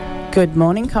Good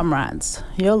morning, comrades.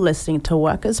 You're listening to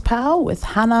Workers' Power with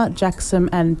Hannah, Jackson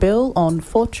and Bill on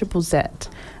 4ZZZ.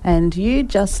 And you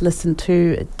just listened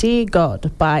to Dear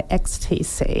God by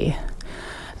XTC.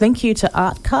 Thank you to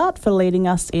Artcart for leading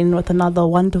us in with another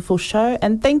wonderful show,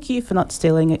 and thank you for not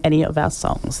stealing any of our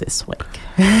songs this week.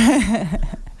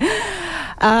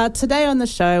 Today on the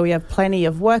show, we have plenty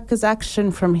of workers' action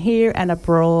from here and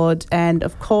abroad, and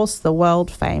of course the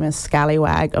world-famous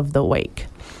Scallywag of the Week.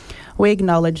 We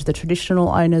acknowledge the traditional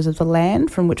owners of the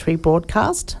land from which we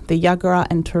broadcast, the Yagara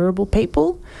and Turrbal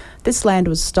people. This land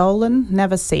was stolen,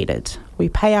 never ceded. We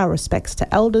pay our respects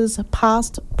to elders,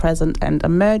 past, present and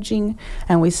emerging,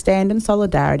 and we stand in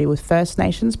solidarity with First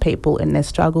Nations people in their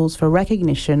struggles for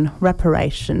recognition,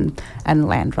 reparation and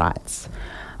land rights.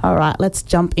 All right, let's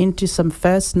jump into some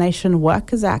First Nation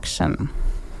workers' action.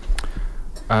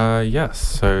 Yes,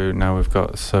 so now we've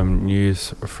got some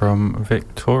news from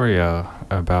Victoria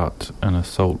about an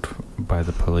assault by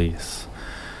the police.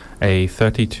 A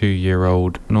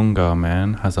 32-year-old Noongar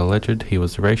man has alleged he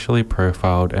was racially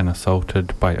profiled and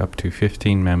assaulted by up to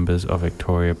 15 members of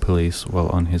Victoria Police while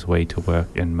on his way to work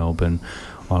in Melbourne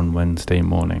on Wednesday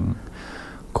morning.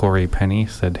 Corey Penny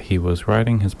said he was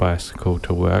riding his bicycle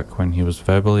to work when he was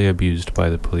verbally abused by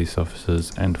the police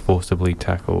officers and forcibly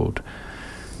tackled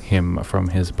him from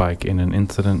his bike in an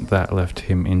incident that left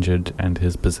him injured and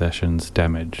his possessions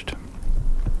damaged.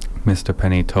 Mr.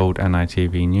 Penny told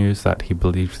NITV News that he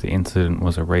believes the incident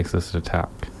was a racist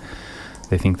attack.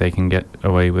 They think they can get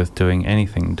away with doing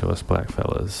anything to us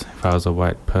blackfellas. If I was a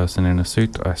white person in a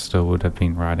suit, I still would have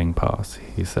been riding past,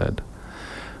 he said.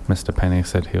 Mr. Penny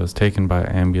said he was taken by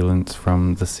ambulance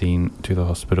from the scene to the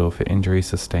hospital for injuries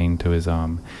sustained to his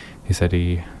arm. He said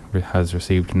he has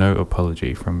received no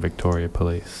apology from Victoria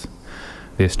Police.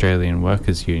 The Australian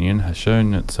Workers' Union has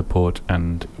shown its support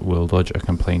and will lodge a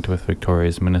complaint with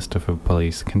Victoria's Minister for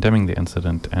Police condemning the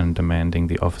incident and demanding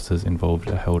the officers involved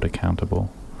are held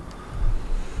accountable.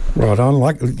 Right on.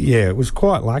 It was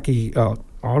quite lucky. I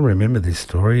remember this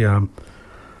story. He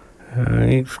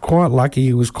was quite lucky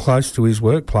he was close to his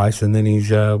workplace, and then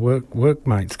his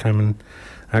workmates came and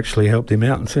actually helped him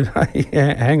out and said, hey,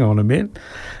 hang on a minute.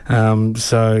 And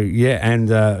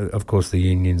of course the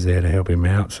union's there to help him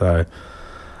out. So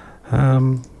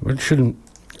it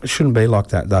shouldn't be like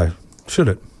that, though, should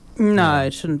it? No,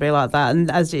 it shouldn't be like that. And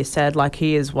as you said,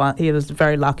 he was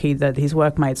very lucky that his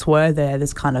workmates were there.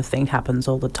 This kind of thing happens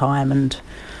all the time, and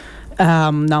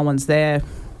no one's there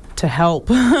to help.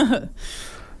 So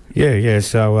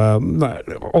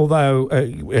although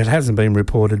it hasn't been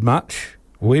reported much,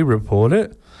 we report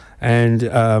it. And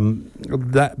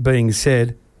that being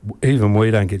said, even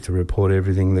we don't get to report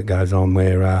everything that goes on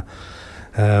where,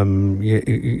 there's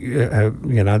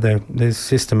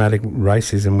systematic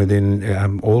racism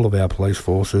within all of our police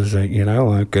forces,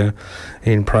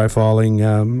 in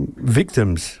profiling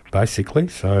victims, basically.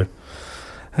 So,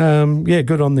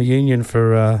 good on the union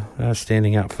for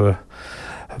standing up for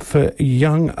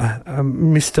young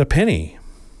Mr. Penny.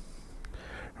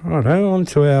 Righto, on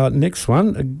to our next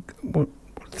one.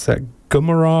 What's that?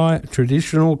 Kumanjayi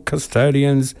traditional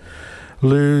custodians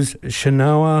lose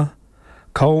Shinoa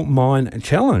coal mine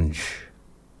challenge.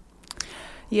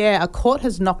 Yeah, a court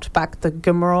has knocked back the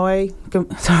Gomeroi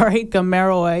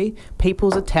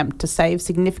people's attempt to save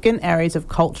significant areas of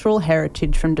cultural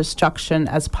heritage from destruction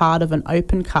as part of an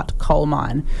open-cut coal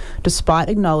mine, despite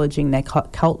acknowledging their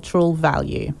cultural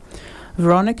value.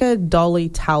 Veronica Dolly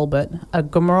Talbot, a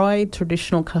Gomeroi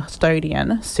traditional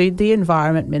custodian, sued the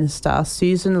Environment Minister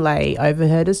Susan Ley over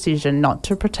her decision not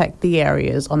to protect the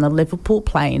areas on the Liverpool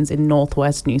Plains in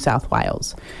northwest New South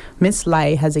Wales. Ms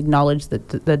Ley has acknowledged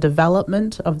that the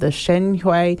development of the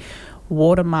Shenhui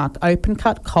watermark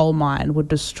open-cut coal mine would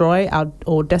destroy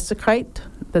or desecrate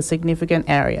the significant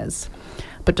areas,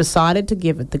 but decided to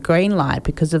give it the green light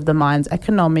because of the mine's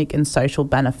economic and social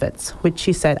benefits, which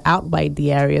she said outweighed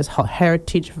the area's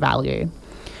heritage value.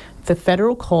 The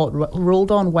federal court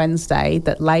ruled on Wednesday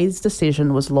that Ley's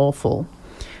decision was lawful.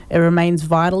 It remains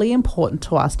vitally important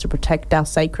to us to protect our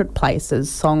sacred places,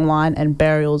 songline and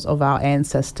burials of our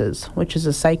ancestors, which is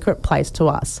a sacred place to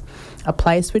us, a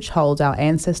place which holds our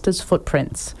ancestors'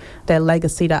 footprints, their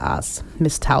legacy to us,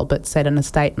 Ms Talbot said in a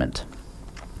statement.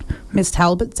 Ms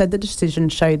Talbot said the decision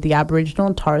showed the Aboriginal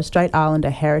and Torres Strait Islander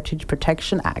Heritage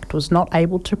Protection Act was not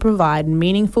able to provide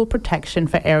meaningful protection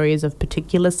for areas of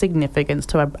particular significance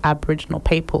to Aboriginal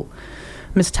people.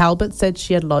 Ms Talbot said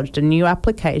she had lodged a new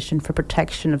application for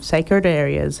protection of sacred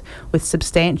areas with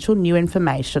substantial new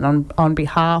information on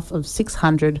behalf of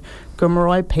 600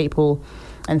 Gomeroi people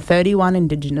and 31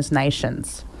 Indigenous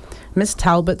nations. Miss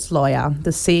Talbot's lawyer,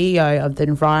 the CEO of the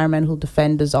Environmental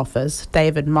Defender's Office,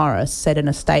 David Morris, said in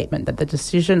a statement that the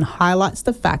decision highlights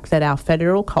the fact that our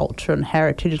federal culture and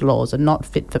heritage laws are not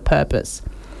fit for purpose.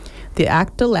 The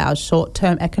Act allows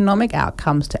short-term economic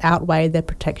outcomes to outweigh their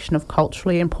protection of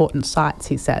culturally important sites,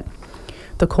 he said.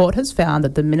 The court has found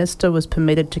that the minister was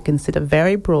permitted to consider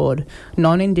very broad,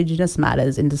 non-Indigenous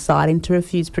matters in deciding to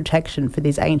refuse protection for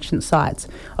these ancient sites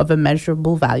of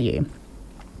immeasurable value.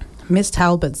 Miss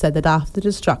Talbot said that after the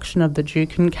destruction of the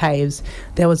Juukan Caves,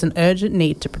 there was an urgent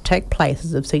need to protect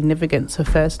places of significance for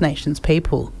First Nations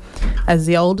people. As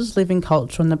the oldest living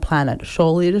culture on the planet,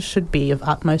 surely it should be of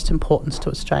utmost importance to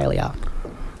Australia.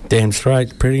 Damn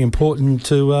straight, pretty important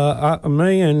to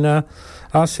me and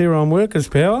us here on Workers'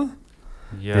 Power.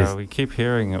 Yeah, we keep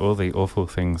hearing all the awful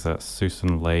things that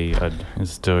Susan Ley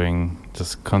is doing,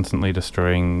 just constantly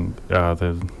destroying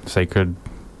the sacred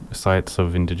sites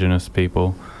of Indigenous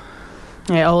people.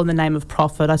 Yeah, all in the name of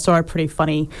profit. I saw a pretty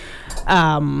funny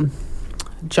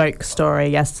joke story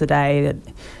yesterday that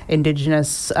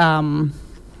Indigenous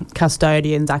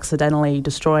custodians accidentally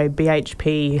destroy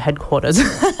BHP headquarters.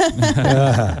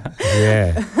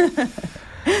 Yeah.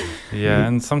 Yeah,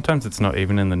 and sometimes it's not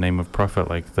even in the name of profit,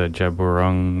 like the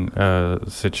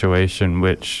Jaburong situation,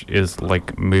 which is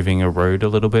like moving a road a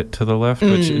little bit to the left,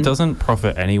 which it doesn't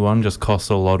profit anyone, just costs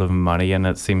a lot of money, and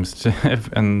it seems to,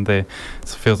 it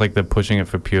feels like they're pushing it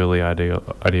for purely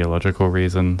ideological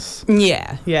reasons.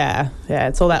 Yeah.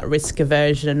 It's all that risk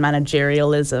aversion and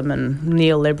managerialism and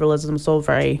neoliberalism. It's all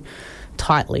very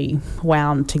tightly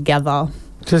wound together.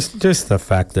 Just the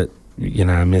fact that, you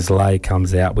know, Ms. Ley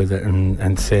comes out with it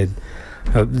and said,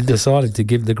 decided to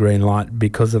give the green light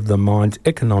because of the mine's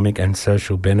economic and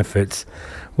social benefits,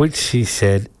 which she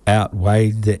said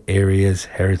outweighed the area's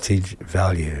heritage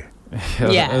value.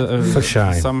 Yeah. For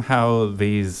shame. Somehow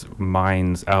these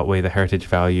mines outweigh the heritage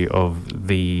value of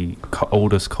the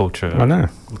oldest culture,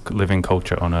 living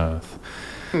culture on Earth.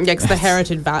 Yeah, because the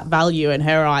heritage value in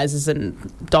her eyes is in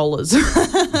dollars.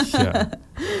 Yeah.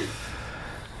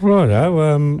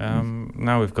 Righto.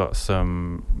 Now we've got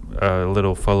some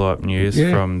little follow-up news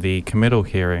from the committal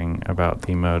hearing about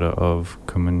the murder of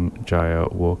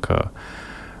Kumanjayi Walker.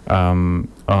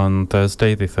 On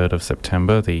Thursday, the 3rd of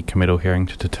September, the committal hearing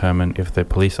to determine if the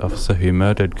police officer who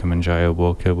murdered Kumanjayi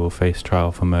Walker will face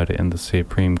trial for murder in the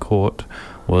Supreme Court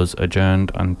was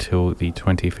adjourned until the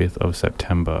 25th of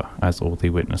September, as all the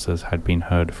witnesses had been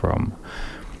heard from.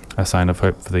 A sign of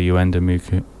hope for the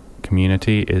Yuendamu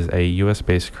community is a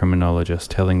US-based criminologist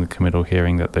telling the committal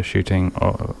hearing that shooting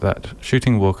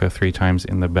Walker 3 times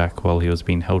in the back while he was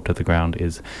being held to the ground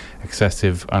is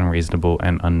excessive, unreasonable,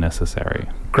 and unnecessary.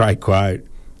 Great quote.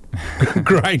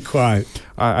 Great quote.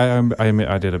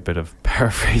 I did a bit of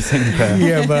paraphrasing there.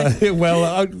 Yeah, but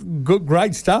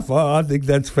great stuff. I think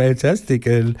that's fantastic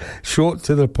and short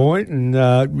to the point,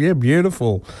 and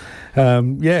beautiful.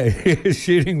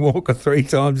 Shooting Walker 3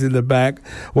 times in the back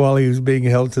while he was being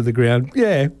held to the ground.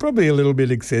 Yeah, probably a little bit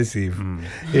excessive.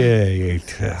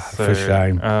 For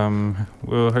shame.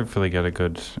 We'll hopefully get a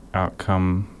good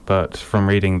outcome, but from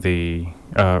reading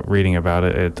about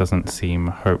it, it doesn't seem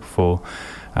hopeful,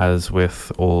 as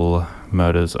with all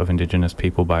murders of Indigenous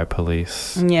people by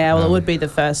police. Yeah, well, it would be the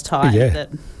first time that...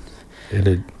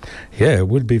 It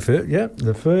would be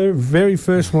the very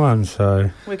first one. So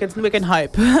we can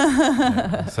hope.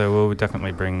 So we'll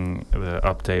definitely bring the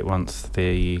update once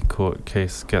the court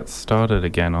case gets started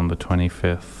again on the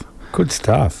 25th. Good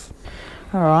stuff.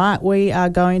 All right, we are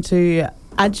going to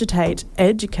agitate,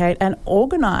 educate, and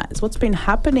organise. What's been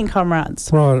happening,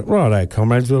 comrades? Right,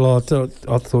 comrades. Well, I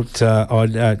thought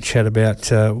I'd chat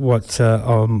about what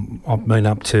I've been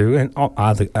up to, and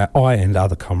I and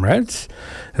other comrades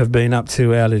have been up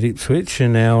to out at Ipswich,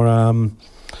 and our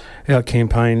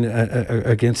campaign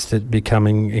against it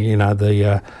becoming,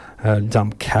 the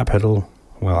dump capital,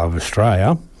 of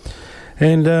Australia.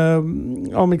 And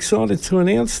I'm excited to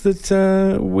announce that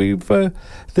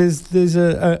there's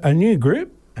a new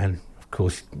group, and of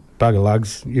course, Bugger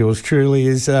Lugs, yours truly,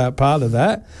 is part of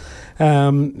that.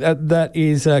 That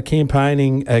is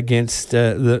campaigning against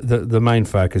the main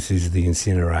focus is the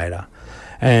incinerator,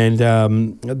 and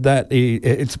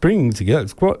it's bringing together.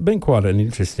 It's been quite an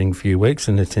interesting few weeks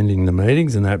and attending the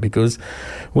meetings and that, because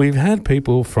we've had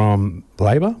people from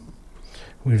Labor,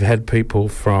 we've had people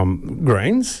from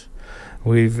Greens.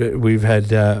 We've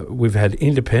had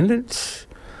independents,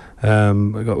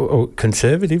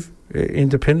 conservative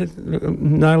independent,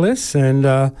 no less,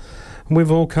 and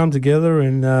we've all come together,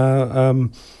 and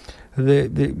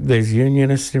there's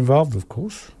unionists involved, of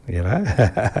course,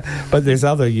 but there's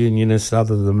other unionists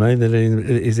other than me that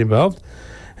is involved,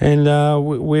 And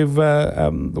we've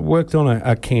worked on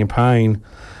a campaign,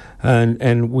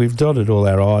 and we've dotted all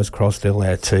our I's, crossed all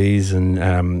our T's,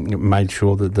 and made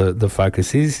sure that the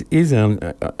focus is on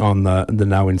the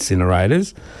no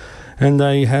incinerators. And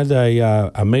they had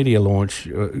a media launch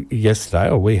yesterday,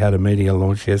 or we had a media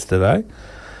launch yesterday,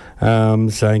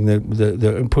 saying that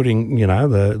the putting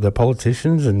the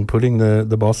politicians and putting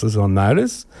the bosses on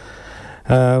notice.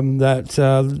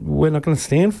 That we're not going to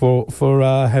stand for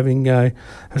having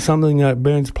something that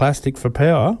burns plastic for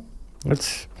power.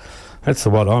 That's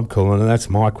what I'm calling it. That's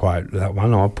my quote, that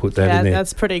one. I'll put that in there.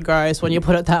 That's pretty gross when you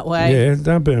put it that way. Yeah,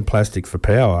 don't burn plastic for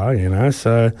power,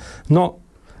 so not...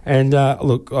 And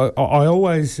look, I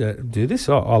always do this.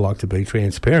 I like to be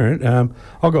transparent.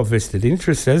 I've got vested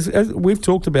interest. As we've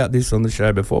talked about this on the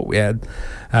show before. We had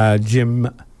Jim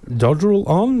Dodrell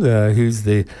on, who's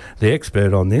the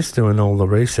expert on this, doing all the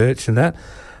research and that.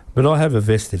 But I have a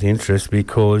vested interest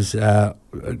because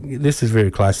this is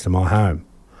very close to my home.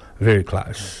 Very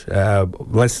close,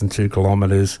 less than 2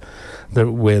 kilometres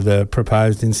where the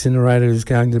proposed incinerator is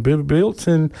going to be built,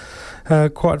 and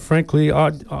quite frankly, I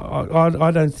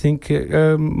don't think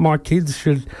my kids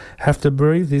should have to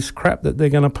breathe this crap that they're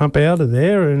going to pump out of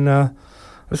there, and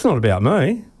it's not about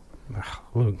me.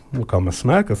 Look, I'm a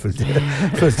smoker for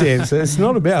damn. So it's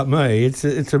not about me.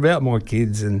 It's about my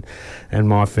kids and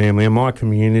my family and my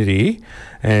community.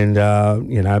 And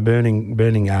burning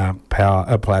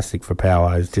plastic for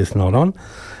power is just not on.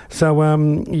 So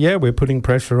we're putting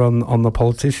pressure on the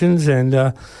politicians,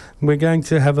 and we're going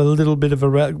to have a little bit of a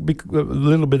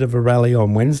rally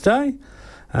on Wednesday.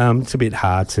 It's a bit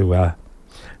hard to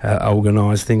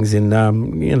organise things in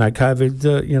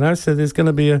COVID, so there's going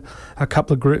to be a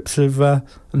couple of groups of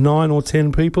 9 or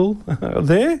 10 people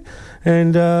there,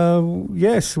 and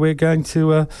yes, we're going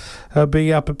to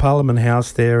be up at Parliament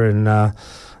House there and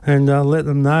let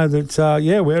them know that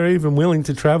we're even willing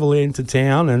to travel into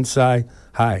town and say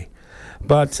hey.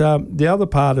 But the other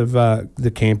part of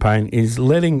the campaign is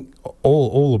letting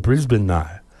all of Brisbane know.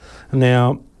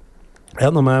 Now,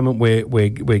 at the moment,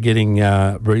 we're getting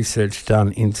research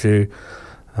done into,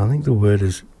 I think the word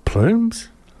is plumes,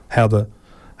 how it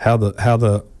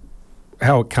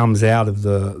comes out of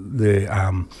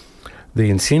the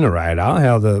incinerator,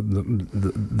 how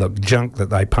the junk that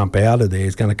they pump out of there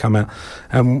is going to come out,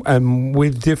 and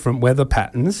with different weather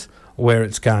patterns where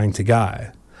it's going to go.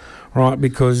 Right,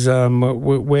 because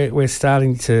we're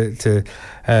starting to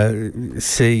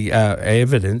see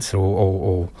evidence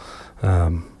or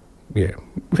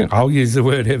I'll use the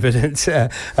word evidence,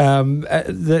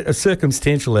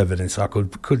 circumstantial evidence, I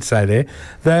could say there,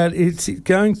 that it's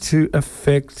going to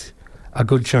affect a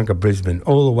good chunk of Brisbane,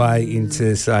 all the way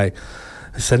into, say,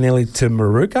 nearly to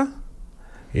Maruka,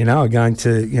 are going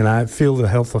to, feel the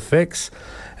health effects.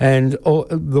 And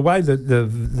the way that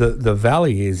the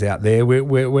valley is out there,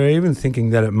 we're even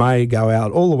thinking that it may go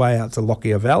out all the way out to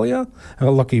Lockie Valley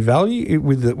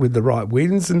with the right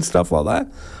winds and stuff like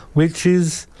that,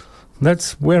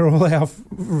 that's where all our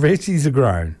veggies are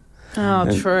grown. Oh,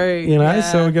 and, true.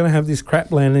 So we're going to have this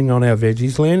crap landing on our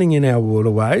veggies, landing in our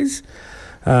waterways.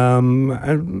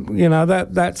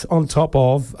 That's on top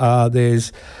of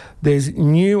there's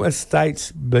new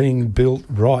estates being built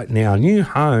right now, new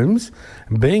homes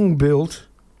being built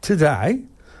today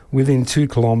within 2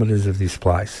 kilometres of this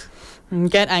place.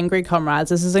 Get angry, comrades.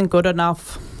 This isn't good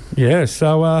enough. Yeah,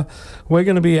 so we're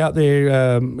going to be out there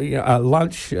at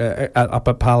lunch up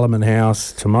at Parliament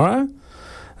House tomorrow.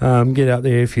 Get out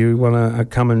there if you want to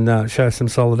come and show some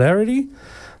solidarity.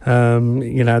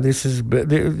 This is going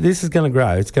to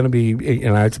grow. It's going to be,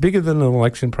 it's bigger than an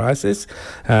election process.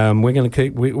 We're going to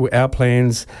keep our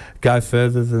plans go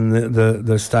further than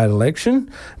the state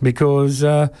election, because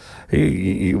when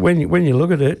you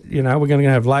look at it, we're going to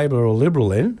have Labor or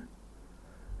Liberal in.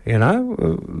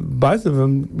 Both of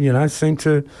them, seem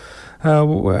to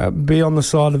be on the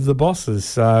side of the bosses.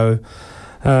 So,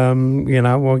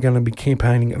 we're going to be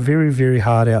campaigning very, very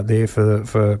hard out there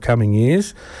for coming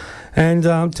years. And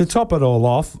to top it all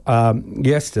off,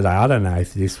 yesterday, I don't know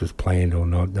if this was planned or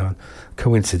not,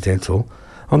 coincidental,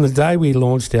 on the day we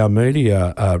launched our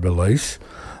media release,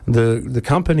 the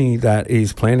company that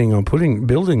is planning on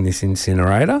building this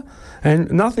incinerator,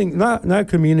 and no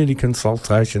community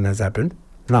consultation has happened,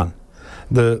 none.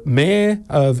 The mayor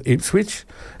of Ipswich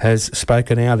has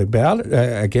spoken out about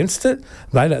it, against it.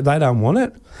 They don't want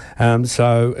it.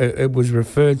 So it was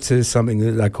referred to something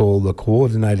that they call the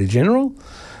Coordinator General.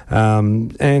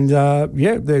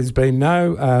 There's been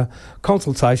no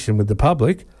consultation with the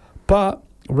public, but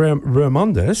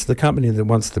Remondis, the company that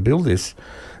wants to build this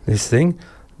thing,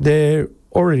 they're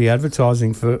already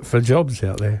advertising for jobs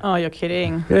out there. Oh, you're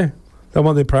kidding. Yeah. They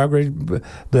want their program.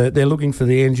 They're looking for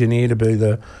the engineer to be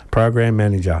the program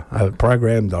manager,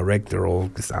 program director, or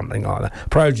something like that.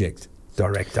 Project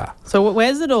director. So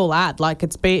where's it all at? Like,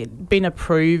 it's been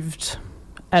approved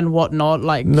and whatnot.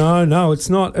 Like, no, it's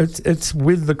not. It's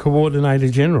with the Coordinator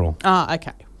General. Ah,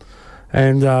 okay.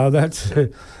 And that's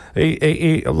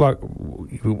like,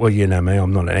 well, you know me,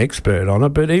 I'm not an expert on it,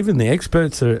 but even the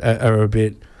experts are a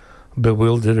bit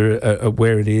bewildered at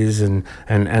where it is and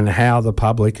how the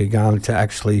public are going to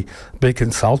actually be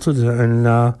consulted,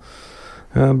 and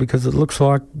because it looks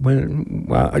like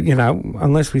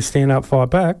unless we stand up, fight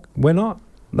back, we're not.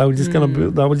 They were just going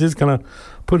to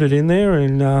put it in there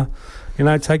and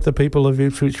take the people of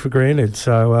Ipswich for granted.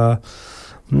 So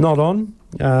not on.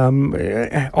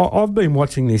 I've been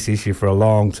watching this issue for a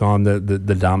long time.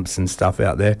 The dumps and stuff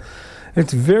out there.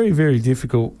 It's a very, very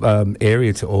difficult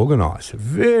area to organise.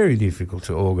 Very difficult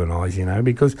to organise,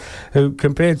 because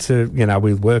compared to,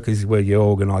 with workers, where you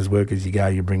organise workers,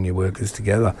 you bring your workers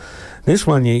together. This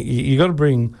one, you got to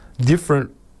bring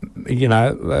different,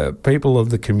 people of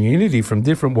the community from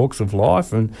different walks of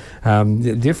life and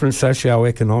different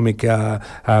socio-economic,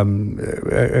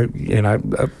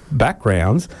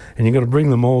 backgrounds, and you've got to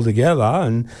bring them all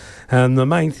together. And the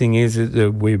main thing is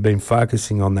that we've been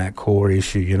focusing on that core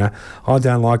issue. I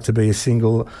don't like to be a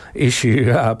single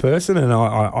issue person, and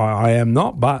I am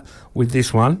not. But with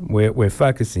this one, we're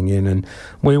focusing in, and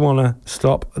we want to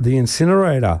stop the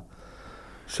incinerator.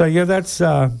 So that's.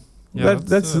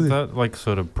 That's that like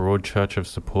sort of broad church of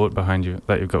support behind you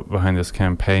that you've got behind this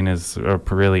campaign is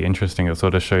really interesting. It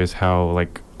sort of shows how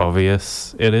like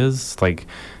obvious it is. Like,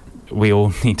 we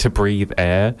all need to breathe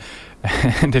air,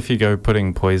 and if you go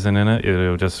putting poison in it,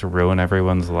 it'll just ruin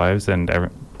everyone's lives, and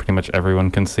pretty much everyone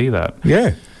can see that.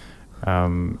 Yeah.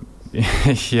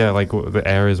 Yeah, like the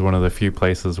air is one of the few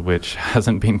places which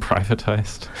hasn't been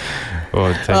privatized.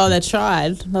 They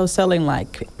tried. They were selling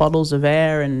like bottles of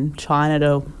air in China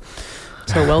to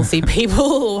wealthy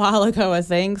people a while ago, I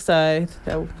think. So,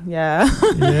 yeah.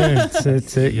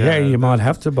 Yeah, you might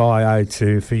have to buy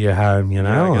O2 for your home,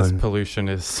 Yeah, I guess pollution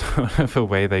is sort of a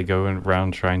way they go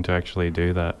around trying to actually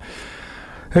do that.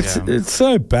 It's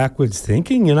so backwards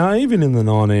thinking, Even in the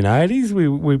 1980s,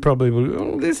 we probably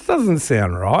would, this doesn't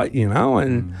sound right,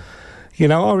 and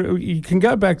you can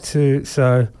go back to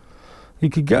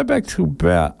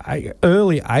about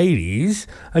early 80s,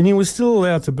 and you were still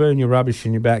allowed to burn your rubbish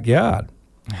in your backyard.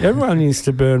 Everyone used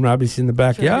to burn rubbish in the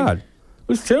backyard. It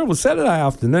was terrible. Saturday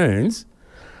afternoons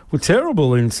were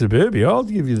terrible in suburbia. I'll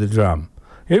give you the drum.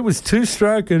 It was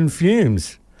two-stroke and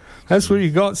fumes. That's what you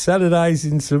got Saturdays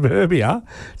in suburbia,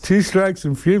 2 strokes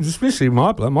and fumes, especially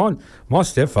my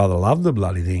stepfather loved the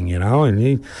bloody thing,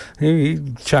 and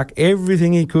he'd chuck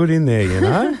everything he could in there,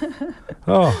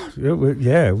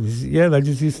 they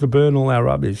just used to burn all our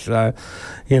rubbish. So,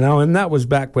 and that was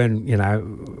back when,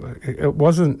 it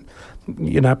wasn't,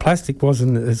 plastic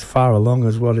wasn't as far along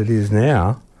as what it is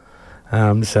now.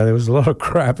 So there was a lot of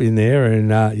crap in there, and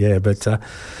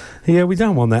we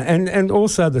don't want that, and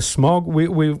also the smog.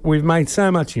 We've made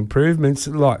so much improvements,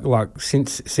 like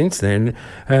since then.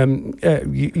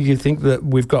 You think that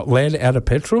we've got lead out of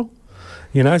petrol?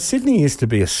 Sydney used to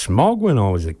be a smog when I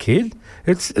was a kid.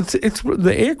 It's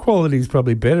the air quality is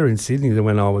probably better in Sydney than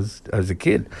when I was as a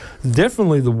kid.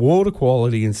 Definitely, the water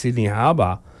quality in Sydney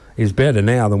Harbour is better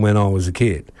now than when I was a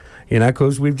kid.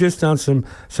 Because we've just done some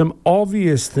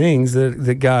obvious things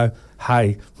that go,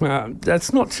 hey,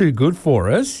 that's not too good for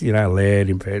us, lead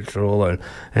in petrol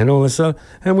and all this stuff,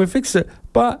 and we fixed it.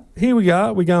 But here we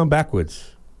go, we're going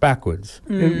backwards. But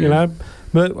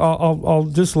I'll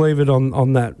just leave it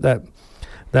on that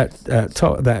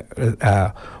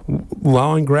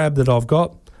line grab that I've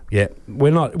got. Yeah, we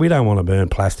don't want to burn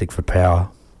plastic for power.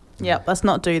 Yep, let's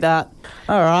not do that.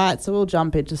 All right, so we'll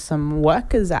jump into some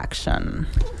workers' action.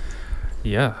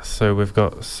 Yeah, so we've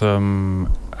got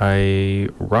a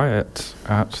riot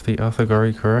at the Arthur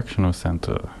Gorrie Correctional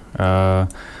Centre.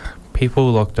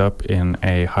 People locked up in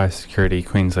a high-security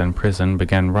Queensland prison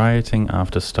began rioting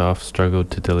after staff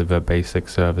struggled to deliver basic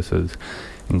services,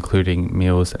 including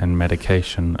meals and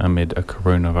medication, amid a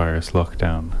coronavirus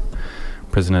lockdown.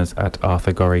 Prisoners at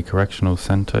Arthur Gorrie Correctional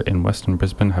Centre in Western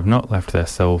Brisbane have not left their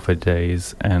cell for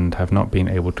days and have not been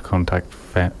able to contact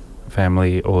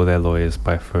family or their lawyers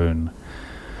by phone.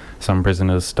 Some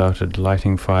prisoners started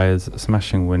lighting fires,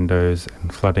 smashing windows,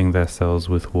 and flooding their cells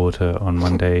with water on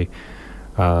Monday.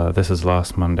 This is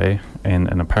last Monday, in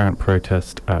an apparent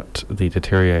protest at the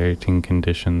deteriorating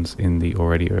conditions in the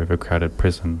already overcrowded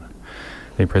prison.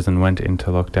 The prison went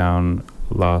into lockdown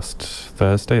last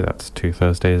Thursday, that's 2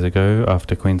 Thursdays ago,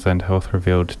 after Queensland Health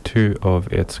revealed 2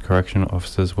 of its correctional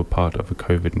officers were part of a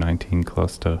COVID-19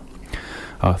 cluster.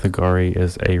 Arthur Gorrie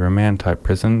is a remand-type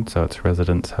prison, so its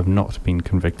residents have not been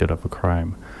convicted of a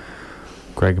crime.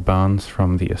 Greg Barnes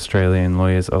from the Australian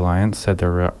Lawyers Alliance said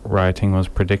the rioting was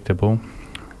predictable.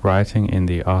 Rioting in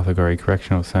the Arthur Gorrie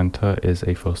Correctional Centre is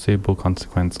a foreseeable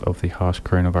consequence of the harsh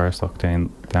coronavirus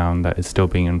lockdown that is still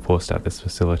being enforced at this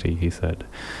facility, he said.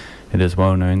 It is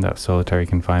well known that solitary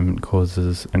confinement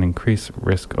causes an increased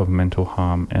risk of mental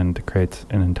harm and creates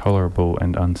an intolerable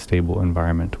and unstable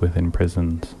environment within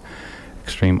prisons.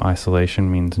 Extreme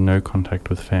isolation means no contact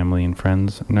with family and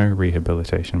friends, no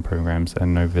rehabilitation programs,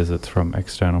 and no visits from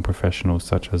external professionals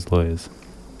such as lawyers.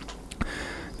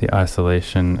 The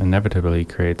isolation inevitably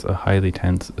creates a highly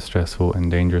tense, stressful,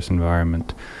 and dangerous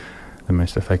environment. The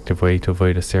most effective way to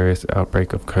avoid a serious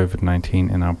outbreak of COVID-19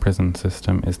 in our prison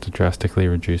system is to drastically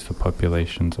reduce the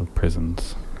populations of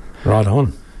prisons. Right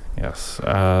on. Yes.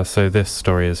 So this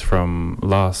story is from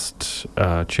last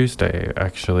Tuesday,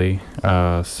 actually.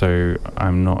 So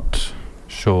I'm not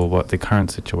sure what the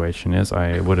current situation is.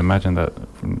 I would imagine that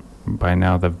by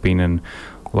now they've been in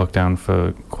lockdown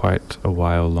for quite a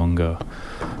while longer.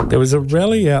 There was a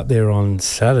rally out there on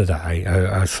Saturday,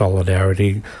 a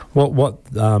solidarity. What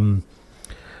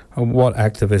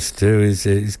activists do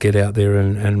is get out there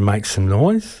and make some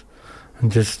noise, and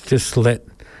just let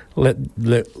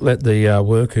the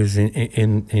workers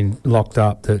in locked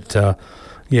up that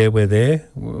we're there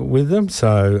with them.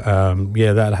 So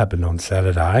that happened on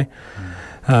Saturday.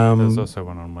 There's also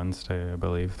one on Wednesday, I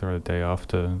believe, the day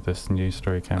after this news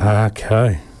story came out.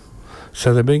 Okay,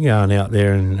 so they've been going out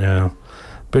there and.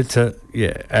 But,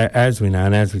 as we know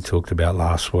and as we talked about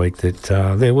last week, that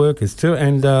they're workers too.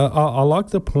 And I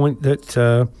like the point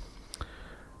that...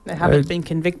 they haven't been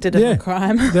convicted of a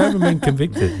crime. They haven't been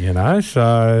convicted,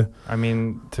 so... I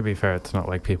mean, to be fair, it's not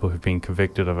like people who've been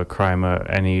convicted of a crime are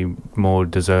any more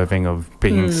deserving of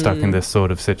being stuck in this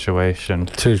sort of situation.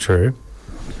 Too true.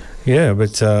 Yeah,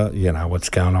 but, what's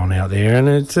going on out there. And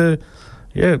it's,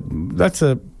 that's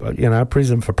a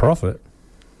prison for profit.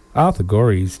 Arthur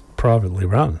Gorrie's privately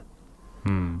run.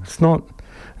 It's not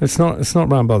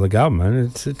run by the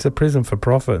government. It's a prison for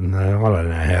profit, and I don't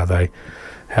know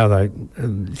how they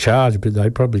charge, but they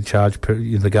probably charge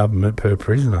the government per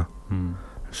prisoner,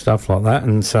 stuff like that.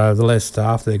 And so the less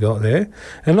staff they got there,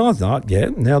 and I thought,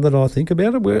 now that I think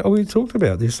about it, we talked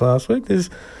about this last week. There's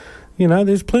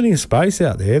plenty of space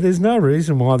out there. There's no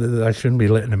reason why they shouldn't be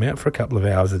letting them out for a couple of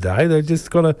hours a day. They've just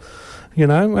got to,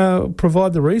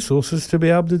 provide the resources to be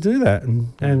able to do that.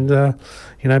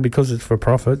 And because it's for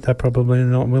profit, they're probably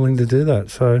not willing to do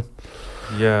that. So,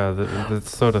 yeah, the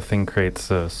sort of thing creates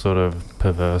a sort of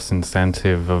perverse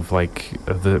incentive of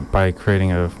by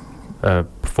creating a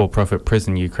for-profit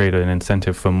prison, you create an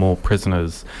incentive for more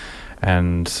prisoners.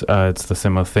 And it's the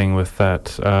similar thing with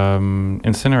that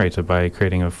incinerator. By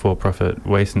creating a for-profit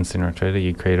waste incinerator,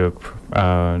 you create a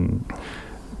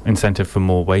incentive for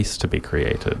more waste to be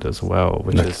created as well,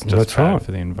 which is just bad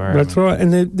for the environment. That's right.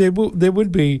 And there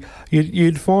would be,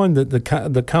 you'd find that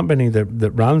the company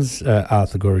that runs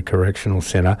Arthur Gorrie Correctional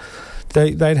Centre,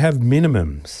 they'd have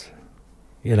minimums.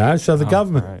 So the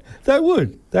government, right.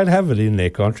 They'd have it in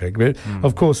their contract. But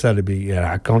of course, that'd be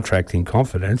contract in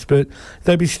confidence. But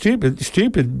they'd be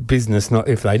stupid business not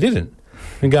if they didn't,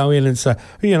 and go in and say,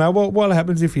 what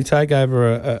happens if you take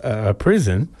over a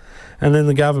prison, and then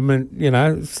the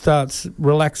government, starts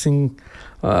relaxing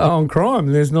on crime,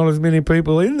 and there's not as many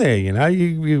people in there.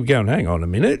 You're going, hang on a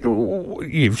minute,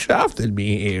 you've shafted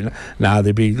me here. No,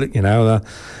 there'd be, there'd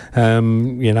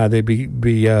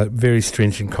be very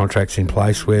stringent contracts in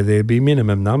place where there'd be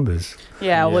minimum numbers.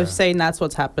 Yeah, we've seen that's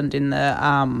what's happened in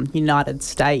the United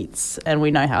States, and we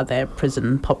know how their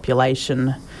prison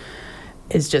population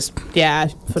is just,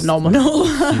 phenomenal.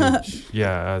 Huge.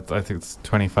 Yeah, I think it's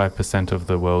 25% of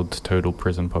the world's total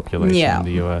prison population in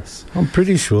the US. I'm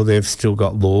pretty sure they've still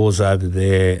got laws over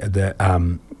there that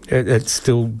it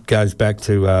still goes back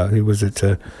to, who was it,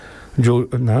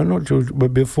 not George,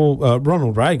 but before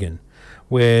Ronald Reagan,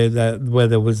 where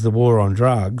there was the war on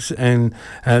drugs, and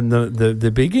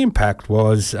the big impact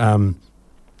was that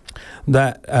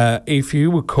if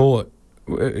you were caught,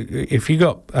 if you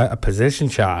got possession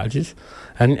charges,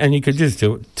 and you could just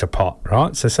do it to pot,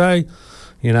 right? So say,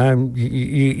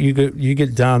 you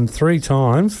get done 3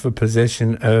 times for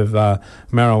possession of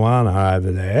marijuana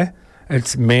over there,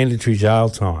 it's mandatory jail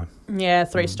time. Yeah,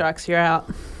 3 strikes, you're out.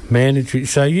 Mandatory.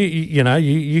 So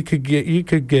you could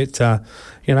get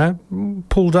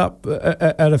pulled up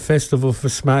at a festival for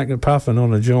smoking, puffing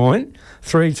on a joint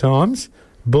 3 times.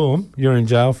 boom, you're in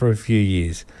jail for a few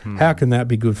years. How can that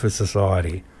be good for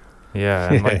society?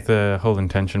 Yeah, and like the whole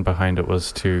intention behind it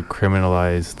was to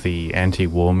criminalize the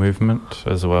anti-war movement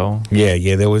as well.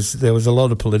 Yeah, there was a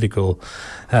lot of political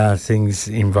things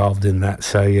involved in that.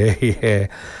 So yeah.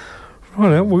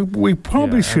 Right, we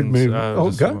probably should move.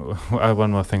 Go.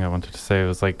 One more thing I wanted to say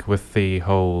was like with the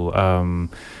whole.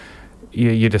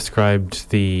 You described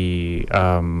the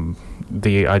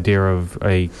idea of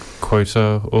a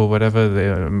quota or whatever,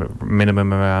 the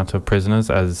minimum amount of prisoners,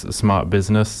 as smart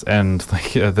business, and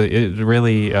like it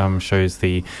really shows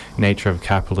the nature of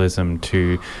capitalism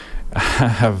to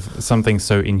have something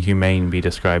so inhumane be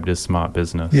described as smart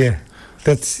business. Yeah,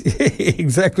 that's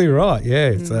exactly right. Yeah,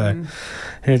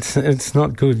 it's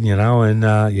not good, and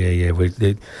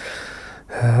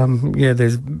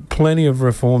there's plenty of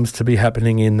reforms to be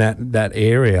happening in that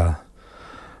area.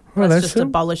 Well, let's just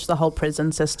abolish the whole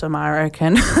prison system, I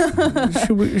reckon.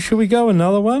 Should we go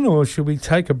another one, or should we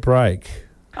take a break?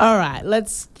 All right,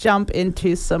 let's jump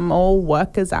into some more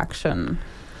workers' action.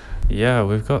 Yeah,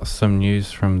 we've got some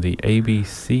news from the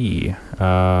ABC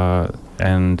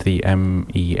and the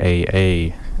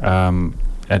MEAA.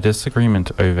 A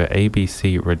disagreement over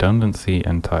ABC redundancy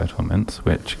entitlements,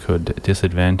 which could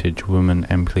disadvantage women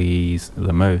employees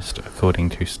the most,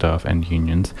 according to staff and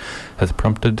unions, has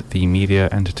prompted the Media,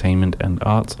 Entertainment and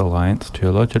Arts Alliance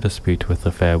to lodge a dispute with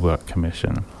the Fair Work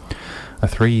Commission. A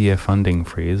 3-year funding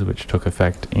freeze, which took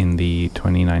effect in the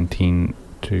 2019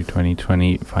 to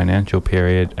 2020 financial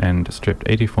period and stripped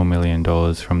 $84 million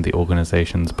from the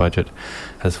organisation's budget,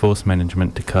 has forced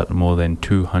management to cut more than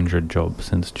 200 jobs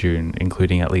since June,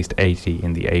 including at least 80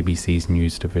 in the ABC's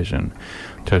news division.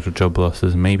 Total job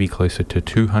losses may be closer to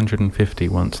 250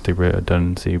 once the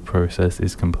redundancy process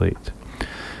is complete.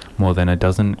 More than a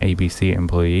dozen ABC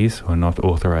employees who are not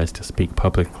authorised to speak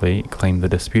publicly claim the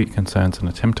dispute concerns an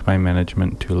attempt by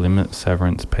management to limit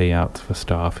severance payouts for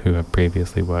staff who have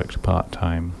previously worked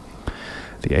part-time.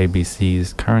 The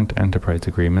ABC's current enterprise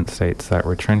agreement states that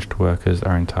retrenched workers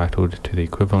are entitled to the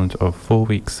equivalent of 4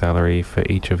 weeks' salary for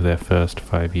each of their first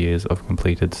 5 years of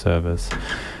completed service,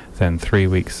 then 3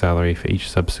 weeks' salary for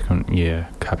each subsequent year,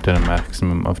 capped at a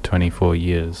maximum of 24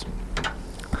 years.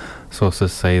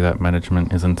 Sources say that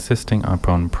management is insisting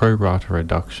upon pro-rata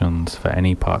reductions for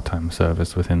any part-time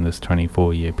service within this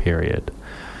 24-year period.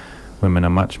 Women are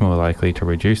much more likely to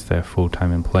reduce their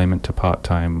full-time employment to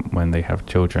part-time when they have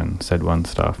children, said one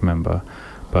staff member,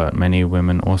 but many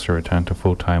women also return to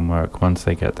full-time work once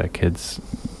their kids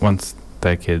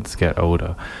get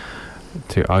older.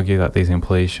 To argue that these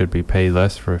employees should be paid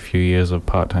less for a few years of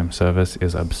part-time service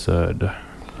is absurd.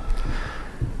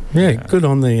 Yeah, good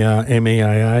on the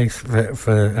MEAA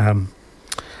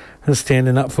for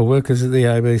standing up for workers at the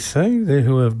ABC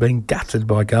who have been gutted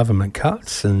by government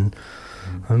cuts, and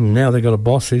now they've got a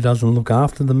boss who doesn't look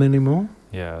after them anymore.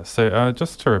 Yeah, so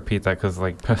just to repeat that, because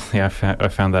like personally I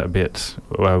found that a bit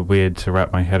weird to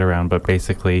wrap my head around, but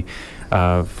basically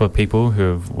for people who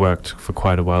have worked for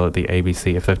quite a while at the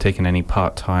ABC, if they've taken any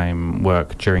part-time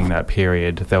work during that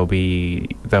period,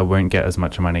 they won't get as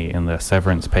much money in their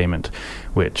severance payment,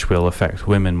 which will affect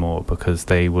women more because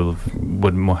they would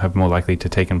have more likely to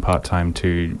take in part-time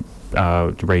to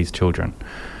raise children.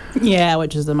 Yeah,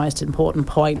 which is the most important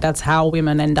point. That's how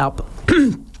women end up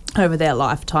over their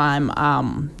lifetime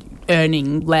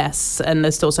earning less, and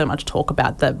there's still so much talk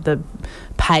about the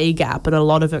pay gap, and a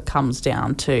lot of it comes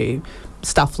down to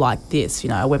stuff like this,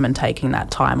 women taking that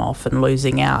time off and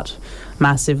losing out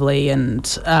massively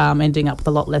and ending up with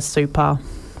a lot less super.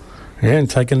 Yeah, and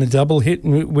taking a double hit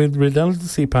with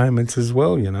redundancy payments as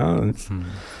well, Yeah,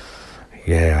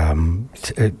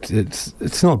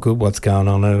 it's not good what's going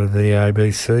on over the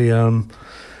ABC.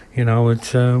 Even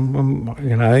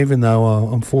though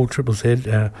I'm for Triple Z,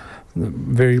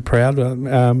 very proud.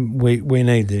 We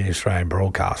need the Australian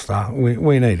broadcaster.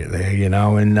 We need it there,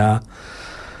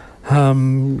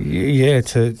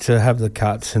 to have the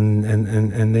cuts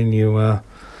and then you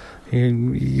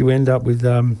end up with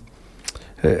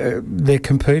they're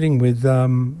competing with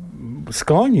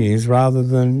Sky News rather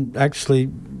than actually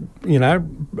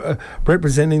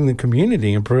representing the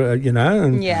community,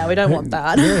 and yeah, we don't want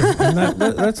that. And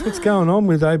that's what's going on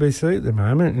with ABC at the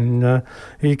moment, and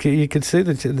you could see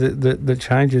the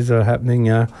changes are happening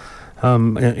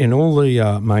in all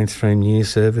the mainstream news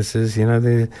services,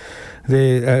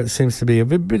 there seems to be a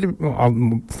bit of,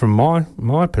 from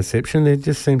my perception, there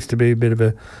just seems to be a bit of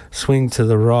a swing to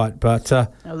the right. But the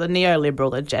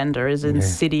neoliberal agenda is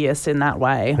insidious in that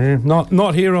way. Yeah,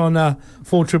 not here on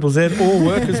 4ZZZ or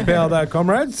Workers' Power, though,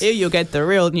 comrades. Here you'll get the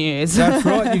real news. That's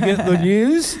right, you get the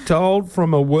news told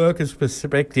from a worker's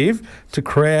perspective to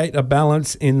create a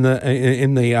balance in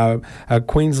the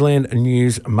Queensland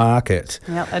news market.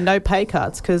 Yep, and no pay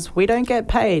cuts because we don't get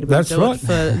paid. We do it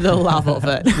for the love of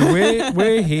it.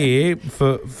 We're here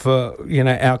for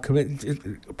our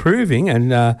proving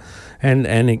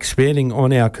and expanding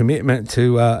on our commitment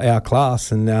to our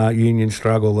class and our union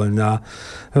struggle, and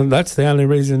that's the only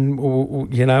reason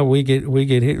we get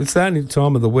hit. It's the only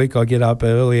time of the week I get up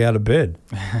early out of bed.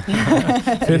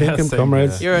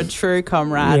 Comrades. You're a true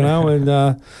comrade.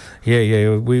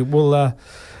 We will.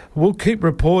 We'll keep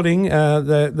reporting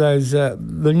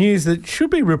the news that should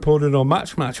be reported on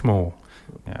much, much more.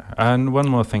 Yeah, and one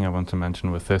more thing I want to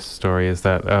mention with this story is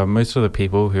that most of the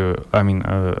people who, I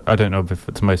don't know if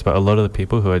it's most, but a lot of the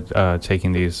people who are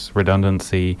taking these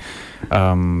redundancy,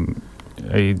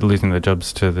 losing their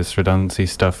jobs to this redundancy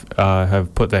stuff,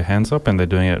 have put their hands up and they're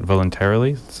doing it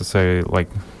voluntarily. So like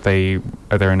they're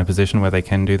in a position where they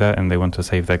can do that and they want to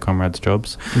save their comrades'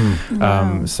 jobs.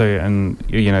 Wow.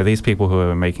 These people who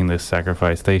are making this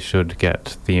sacrifice, they should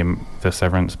get the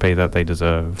severance pay that they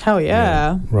deserve. Hell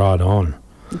yeah. Right on.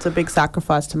 It's a big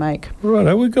sacrifice to make.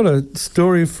 Right, we've got a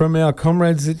story from our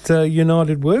comrades at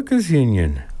United Workers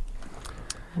Union.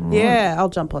 Right. Yeah, I'll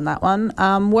jump on that one.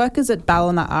 Workers at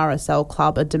Ballina RSL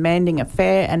Club are demanding a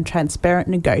fair and transparent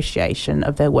negotiation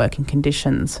of their working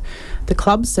conditions. The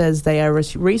club says they are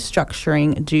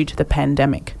restructuring due to the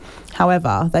pandemic.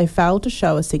 However, they failed to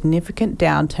show a significant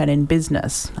downturn in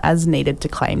business, as needed to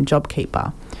claim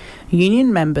JobKeeper.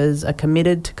 Union members are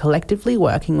committed to collectively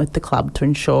working with the club to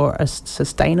ensure a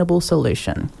sustainable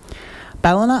solution.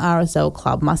 Ballina RSL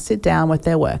Club must sit down with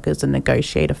their workers and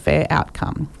negotiate a fair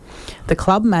outcome. The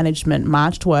club management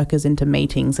marched workers into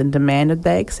meetings and demanded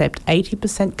they accept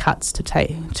 80% cuts to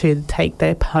take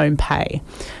their home pay.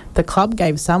 The club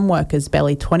gave some workers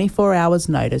barely 24 hours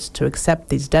notice to accept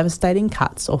these devastating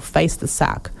cuts or face the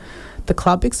sack. The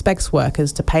club expects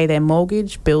workers to pay their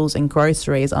mortgage, bills and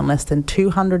groceries on less than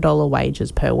 $200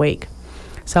 wages per week.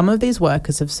 Some of these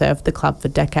workers have served the club for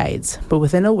decades, but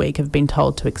within a week have been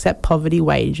told to accept poverty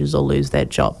wages or lose their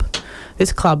job.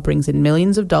 This club brings in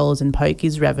millions of dollars in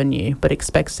pokies revenue, but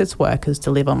expects its workers to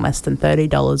live on less than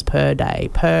 $30 per day.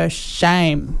 For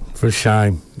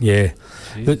shame, yeah.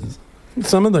 But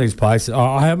some of these places,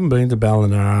 I haven't been to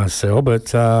Ballina RSL,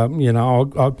 but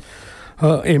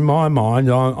in my mind,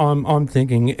 I'm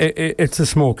thinking it's a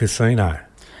small casino.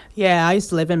 Yeah, I used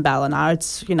to live in Ballina.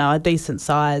 It's, a decent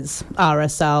size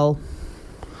RSL.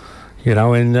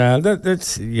 And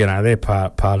that's, they're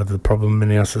part of the problem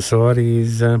in our society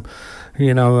is, the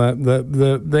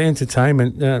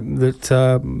entertainment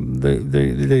that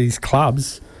these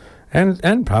clubs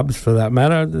and pubs for that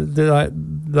matter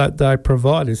that they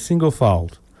provide is single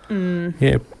fold.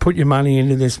 Yeah, put your money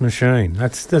into this machine.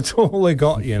 That's all they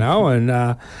got, and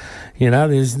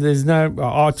there's no.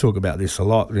 I talk about this a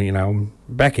lot,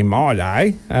 back in my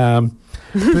day.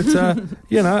 But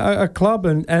a club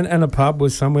and a pub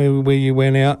was somewhere where you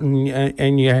went out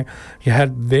and you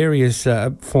had various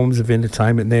forms of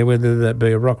entertainment there, whether that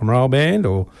be a rock and roll band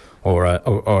or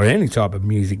any type of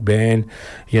music band,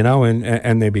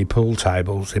 and there'd be pool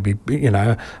tables, there'd be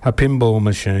a pinball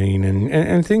machine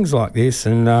and things like this,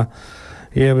 and an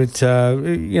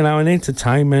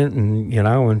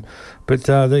entertainment but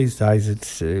these days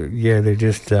it's they're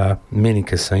just mini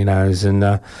casinos, and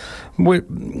I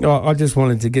just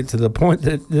wanted to get to the point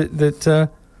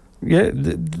that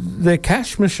they're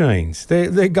cash machines.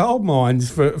 They're gold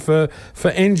mines for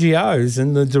NGOs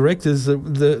and the directors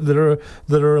that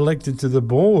are elected to the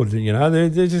board.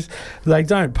 They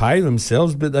don't pay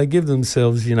themselves, but they give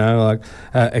themselves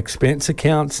expense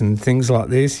accounts and things like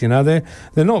this. They're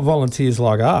not volunteers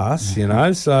like us.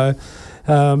 So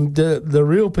the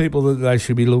real people that they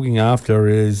should be looking after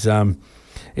is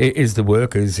the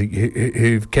workers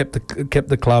who've kept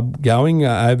the club going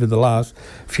over the last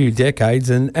few decades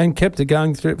and kept it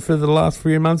going for the last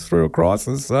few months through a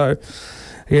crisis. So,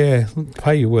 yeah,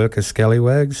 pay your workers,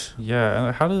 scallywags.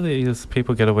 Yeah, how do these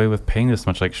people get away with paying this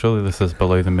much? Like, surely this is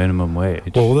below the minimum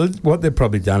wage. Well, what they've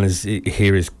probably done is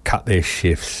cut their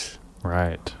shifts.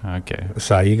 Right, okay.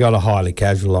 So you got a highly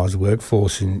casualised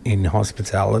workforce in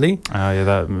hospitality. Yeah,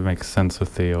 that makes sense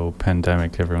with the old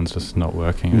pandemic. Everyone's just not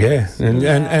working. Yeah,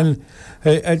 and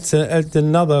it's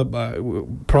another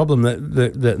problem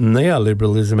that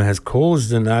neoliberalism has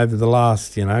caused, and over the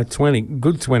last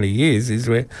 20 years, is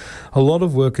where a lot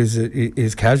of work is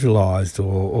casualised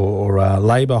or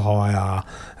labour hire,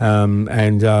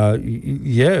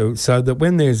 so that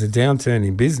when there's a downturn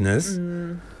in business.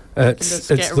 It's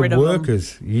the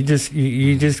workers. You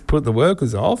just put the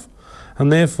workers off, and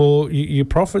therefore your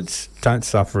profits don't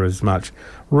suffer as much.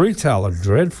 Retail are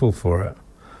dreadful for it.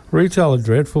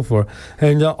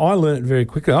 And I learnt very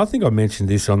quickly. I think I mentioned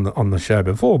this on the show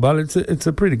before, but it's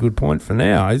a pretty good point for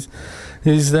now.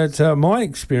 Is that my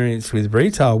experience with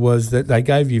retail was that they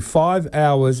gave you 5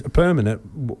 hours permanent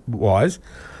wise.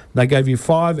 They gave you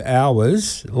 5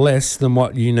 hours less than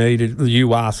what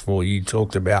you asked for, you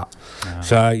talked about.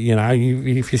 So,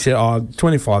 if you said,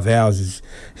 25 hours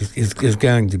is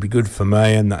going to be good for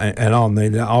me and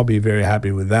I'll be very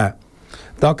happy with that.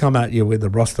 They'll come at you with a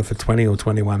roster for 20 or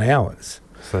 21 hours.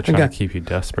 So they're trying to keep you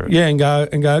desperate. Yeah, and go,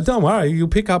 don't worry, you'll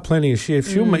pick up plenty of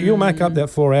shifts. You'll make up that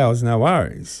 4 hours, no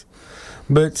worries.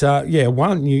 But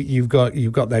you've got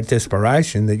that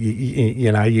desperation that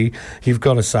you've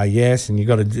got to say yes, and you've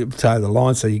got to toe the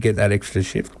line so you get that extra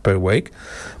shift per week.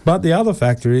 But the other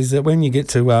factor is that when you get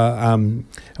to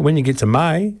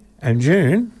May and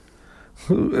June,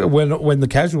 when the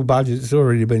casual budget's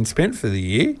already been spent for the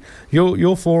year,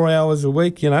 your 4 hours a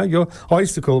week, I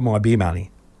used to call it my beer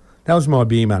money. That was my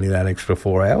beer money, that extra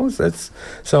 4 hours. That's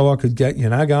so I could get,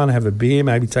 go and have a beer,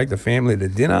 maybe take the family to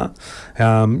dinner.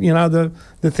 The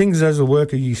things as a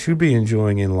worker you should be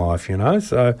enjoying in life,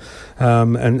 So,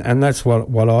 and that's what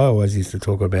I always used to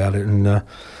talk about it. And the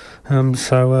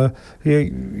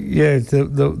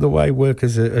way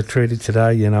workers are treated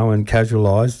today, and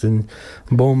casualised, and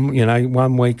boom,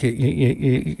 1 week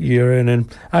you're earning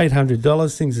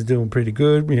 $800. Things are doing pretty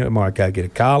good. You might go get a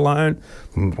car loan.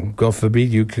 God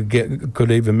forbid you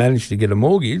could even manage to get a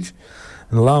mortgage,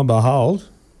 and lo and behold,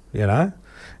 a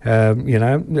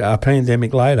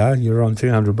pandemic later, you're on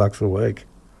 $200 a week.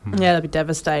 Yeah, that'd be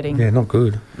devastating. Yeah, not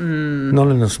good. Not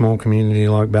in a small community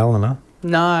like Ballina.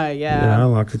 No,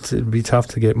 yeah. It'd be tough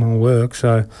to get more work.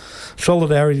 So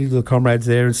solidarity to the comrades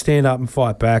there, and stand up and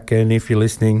fight back. And if you're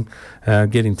listening,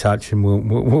 get in touch, and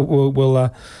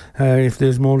we'll if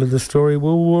there's more to the story,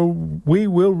 we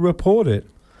will report it.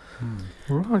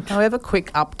 Right. Now we have a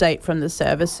quick update from the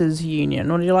Services Union.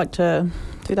 Would you like to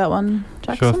do that one,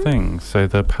 Jackson? Sure thing. So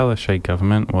the Palaszczuk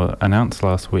government announced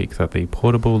last week that the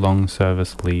Portable Long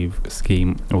Service Leave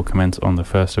scheme will commence on the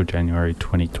 1st of January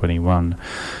 2021.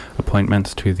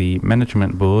 Appointments to the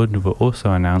management board were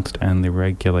also announced, and the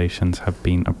regulations have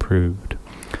been approved.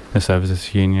 The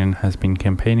Services Union has been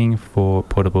campaigning for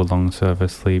portable long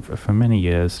service leave for many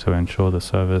years to ensure the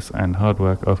service and hard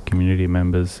work of community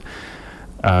members.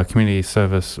 Community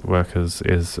service workers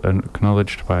is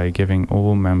acknowledged by giving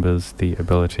all members the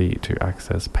ability to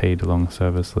access paid long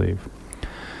service leave.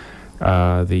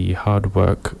 The hard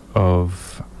work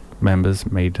of members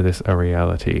made this a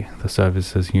reality. The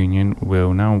Services Union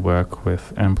will now work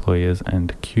with employers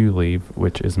and QLeave,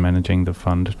 which is managing the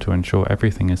fund, to ensure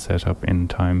everything is set up in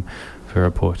time for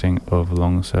reporting of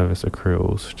long service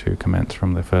accruals to commence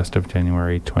from the 1st of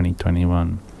January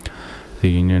 2021. The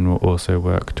union will also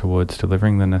work towards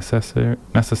delivering the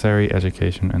necessary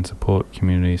education and support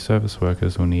community service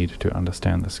workers will need to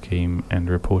understand the scheme and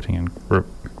reporting and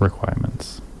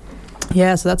requirements.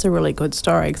 Yeah, so that's a really good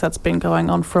story, because that's been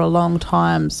going on for a long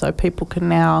time. So people can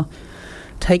now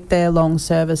take their long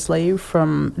service leave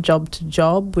from job to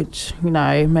job, which,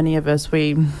 many of us,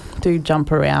 we do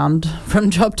jump around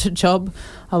from job to job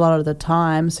a lot of the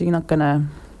time. So you're not gonna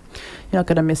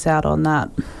miss out on that.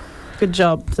 Good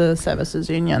job, the Services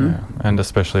Union. Yeah, and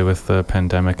especially with the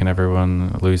pandemic and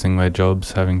everyone losing their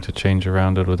jobs, having to change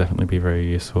around, it will definitely be very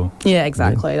useful. Yeah,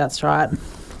 exactly. Yeah. That's right.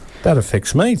 That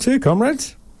affects me too,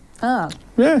 comrades. Ah.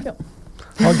 Yeah. Yep.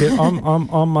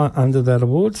 I'm under that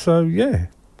award, so yeah.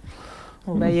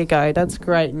 Well, there you go. That's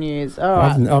great news. All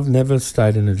right. I've never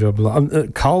stayed in a job.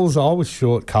 Coles, I was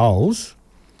short Coles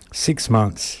 6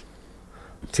 months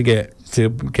to get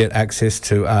access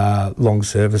to long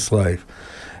service leave.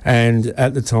 And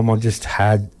at the time, I just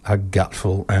had a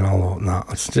gutful, and I thought, no,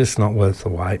 it's just not worth the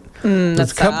wait.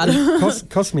 That's sad. It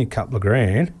cost me a couple of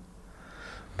grand,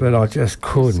 but I just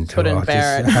couldn't. I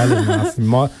just had enough.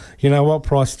 What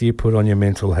price do you put on your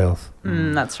mental health?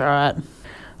 That's right.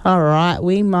 All right,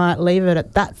 we might leave it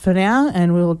at that for now,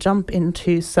 and we'll jump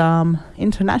into some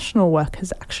international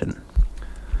workers' action.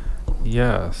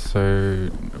 Yeah, so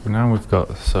now we've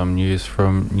got some news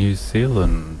from New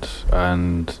Zealand,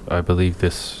 and I believe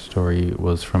this story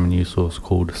was from a news source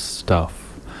called Stuff.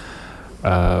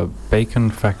 Bacon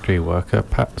factory worker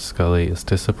Pat Scully is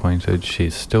disappointed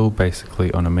she's still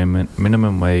basically on a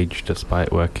minimum wage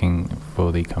despite working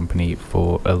for the company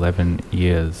for 11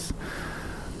 years.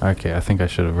 Okay, I think I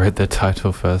should have read the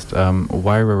title first.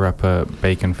 Wairarapa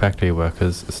bacon factory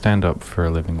workers stand up for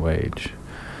a living wage.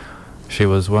 She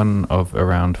was one of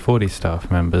around 40 staff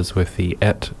members with the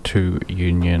ET2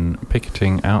 union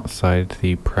picketing outside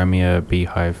the Premier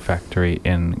Beehive factory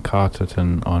in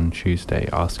Carterton on Tuesday,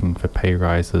 asking for pay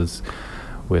rises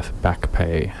with back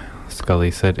pay.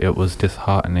 Scully said it was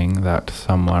disheartening that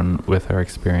someone with her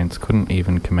experience couldn't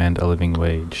even command a living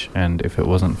wage, and if it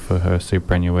wasn't for her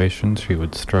superannuation, she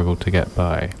would struggle to get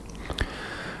by.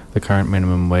 The current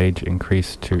minimum wage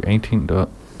increased to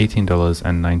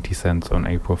 $18.90 on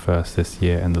April 1st this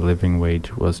year, and the living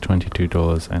wage was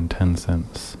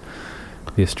 $22.10.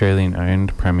 The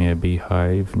Australian-owned Premier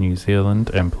Beehive New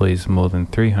Zealand employs more than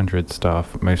 300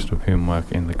 staff, most of whom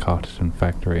work in the Carterton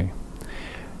factory.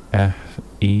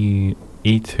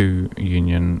 E2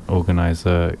 union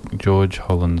organiser George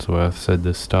Hollinsworth said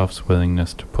the staff's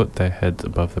willingness to put their heads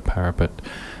above the parapet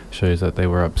shows that they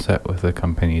were upset with the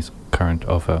company's current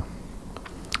offer.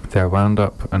 They're wound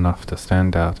up enough to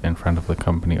stand out in front of the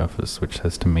company office, which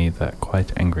says to me they're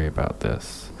quite angry about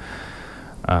this.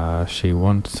 She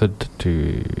wanted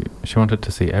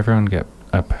to see everyone get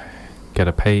a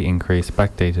pay increase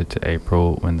backdated to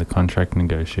April when the contract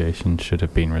negotiations should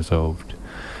have been resolved.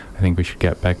 I think we should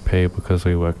get back pay because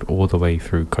we worked all the way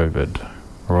through COVID.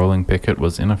 A rolling picket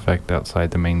was in effect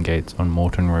outside the main gates on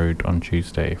Morton Road on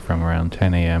Tuesday from around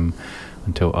 10 a.m.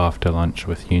 until after lunch,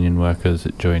 with union workers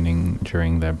joining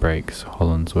during their breaks,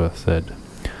 Hollinsworth said.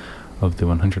 Of the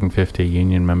 150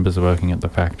 union members working at the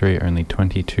factory, only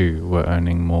 22 were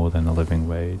earning more than a living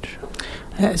wage.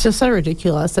 It's just so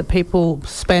ridiculous that people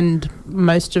spend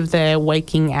most of their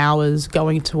waking hours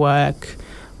going to work,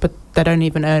 but they don't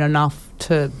even earn enough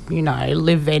to,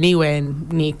 live anywhere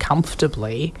near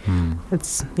comfortably.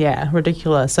 It's,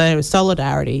 ridiculous. So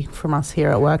solidarity from us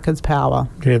here at Workers' Power.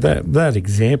 Yeah, that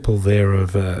example there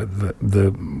of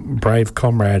the brave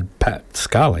comrade Pat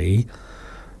Scully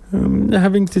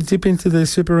having to dip into their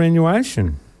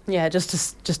superannuation. Yeah,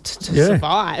 just to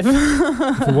survive.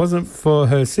 If it wasn't for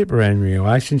her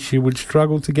superannuation, she would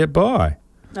struggle to get by.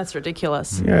 That's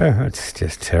ridiculous. Yeah, it's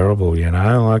just terrible, like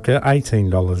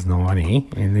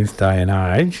 $18.90 in this day and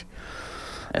age.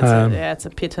 It's a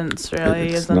pittance,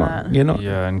 really, isn't it?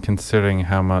 Yeah, and considering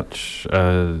how much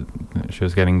she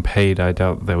was getting paid, I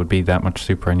doubt there would be that much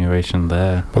superannuation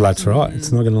there. Well, that's right.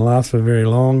 It's not going to last for very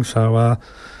long. So,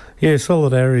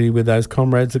 solidarity with those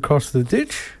comrades across the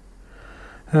ditch.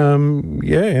 And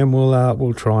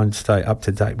we'll try and stay up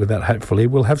to date with that. Hopefully,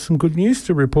 we'll have some good news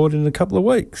to report in a couple of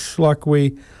weeks, like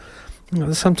we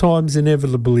sometimes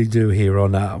inevitably do here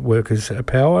on Workers'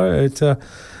 Power.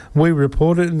 We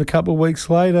report it, and a couple of weeks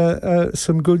later,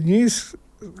 some good news.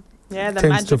 Yeah,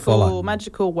 the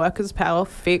magical Workers' Power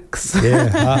fix.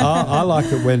 Yeah, I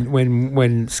like it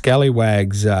when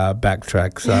scallywags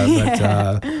backtrack. So,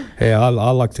 I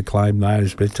like to claim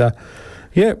those, but.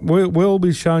 We'll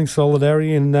be showing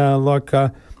solidarity, and I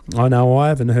know I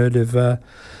haven't heard of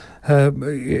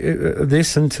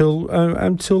this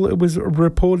until it was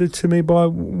reported to me by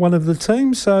one of the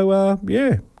teams. So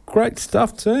great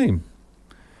stuff, team.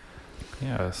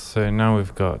 Yeah. So now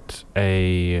we've got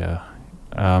a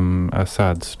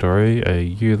sad story, a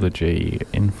eulogy.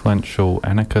 Influential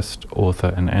anarchist,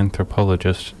 author, and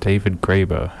anthropologist David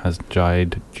Graeber has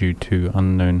died due to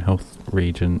unknown health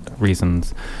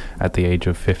reasons at the age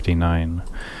of 59.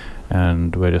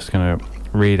 And we're just going to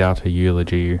read out a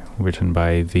eulogy written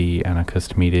by the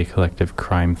anarchist media collective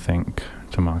Crime Think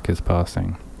to mark his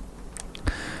passing.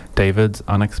 David's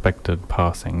unexpected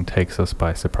passing takes us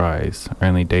by surprise.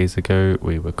 Only days ago,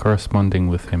 we were corresponding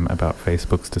with him about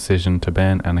Facebook's decision to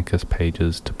ban anarchist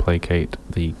pages to placate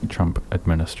the Trump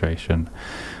administration.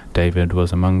 David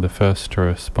was among the first to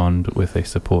respond with a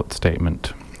support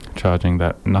statement, charging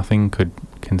that nothing could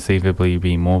conceivably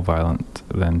be more violent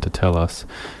than to tell us,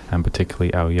 and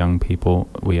particularly our young people,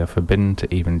 we are forbidden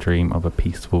to even dream of a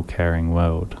peaceful, caring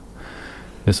world.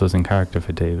 This was in character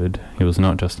for David. He was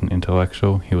not just an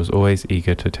intellectual, he was always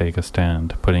eager to take a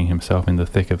stand, putting himself in the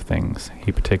thick of things.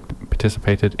 He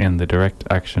participated in the Direct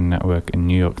Action Network in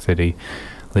New York City,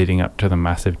 leading up to the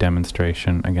massive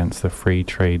demonstration against the free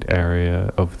trade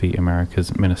area of the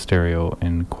Americas Ministerial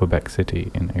in Quebec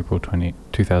City in April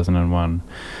 2001,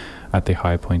 at the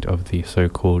high point of the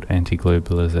so-called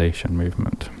anti-globalization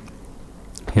movement.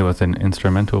 He was an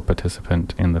instrumental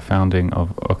participant in the founding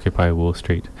of Occupy Wall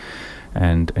Street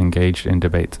and engaged in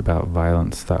debates about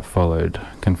violence that followed,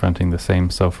 confronting the same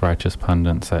self-righteous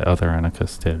pundits that other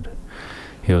anarchists did.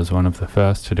 He was one of the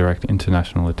first to direct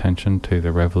international attention to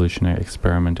the revolutionary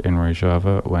experiment in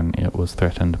Rojava when it was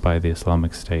threatened by the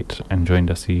Islamic State, and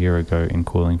joined us a year ago in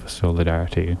calling for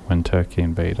solidarity when Turkey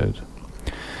invaded.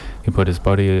 He put his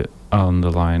body on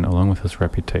the line along with his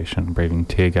reputation, braving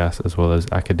tear gas as well as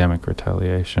academic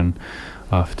retaliation.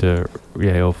 After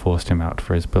Yale forced him out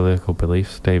for his political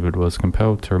beliefs, David was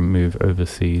compelled to move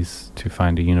overseas to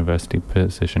find a university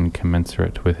position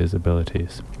commensurate with his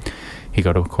abilities. He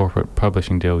got a corporate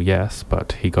publishing deal, yes,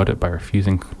 but he got it by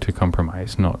refusing to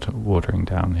compromise, not watering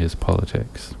down his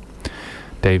politics.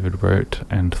 David wrote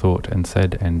and thought and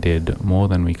said and did more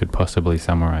than we could possibly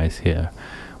summarize here.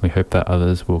 We hope that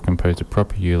others will compose a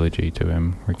proper eulogy to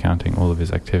him, recounting all of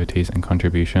his activities and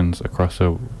contributions across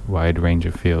a wide range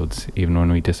of fields. Even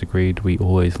when we disagreed, we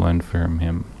always learned from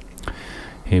him.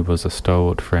 He was a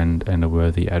stalwart friend and a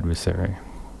worthy adversary.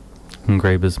 In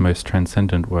Graeber's most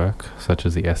transcendent work, such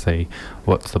as the essay,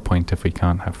 "What's the Point If We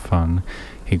Can't Have Fun?",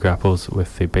 he grapples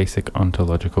with the basic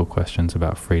ontological questions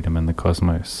about freedom and the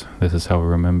cosmos. This is how we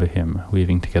remember him,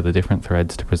 weaving together different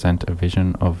threads to present a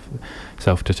vision of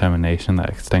self-determination that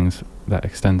extends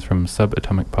from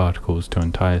subatomic particles to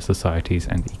entire societies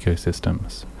and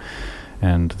ecosystems.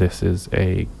 And this is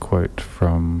a quote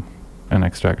from an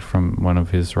extract from one of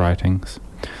his writings.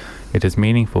 Is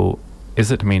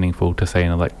it meaningful to say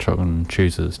an electron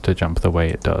chooses to jump the way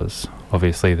it does?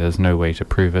 Obviously, there's no way to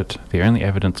prove it. The only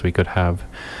evidence we could have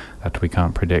that we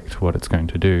can't predict what it's going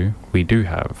to do, we do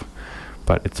have,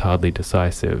 but it's hardly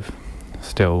decisive.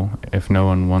 Still, if no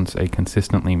one wants a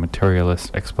consistently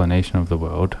materialist explanation of the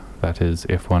world, that is,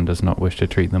 if one does not wish to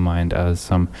treat the mind as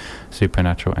some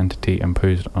supernatural entity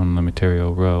imposed on the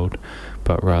material world,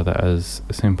 but rather as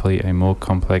simply a more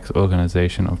complex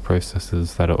organization of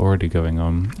processes that are already going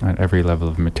on at every level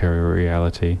of material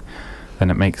reality, then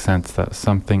it makes sense that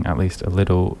something at least a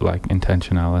little like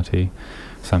intentionality,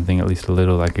 something at least a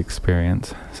little like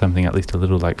experience, something at least a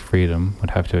little like freedom would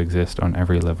have to exist on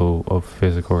every level of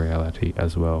physical reality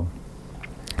as well.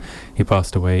 He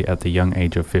passed away at the young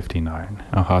age of 59.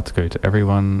 Our hearts go to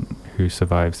everyone who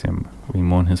survives him. We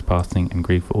mourn his passing and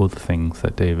grieve for all the things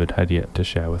that David had yet to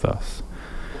share with us.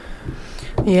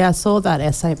 Yeah, I saw that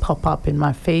essay pop up in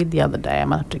my feed the other day. I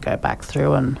might have to go back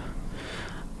through and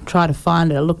try to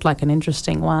find it. It looked like an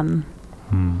interesting one.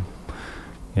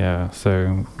 Yeah,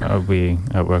 so we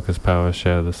at Workers' Power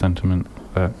share the sentiment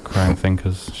that Crime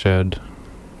Thinkers shared.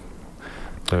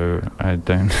 So I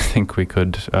don't think we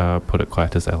could put it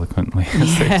quite as eloquently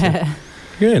as they did.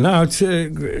 Yeah, no, it's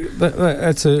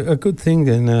that's a good thing,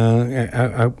 and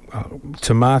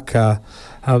to mark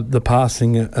the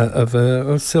passing of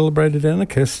a celebrated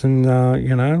anarchist,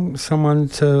 and someone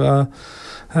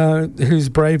who's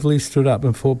bravely stood up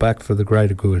and fought back for the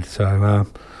greater good. So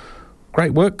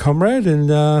great work, comrade,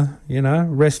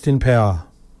 and rest in power.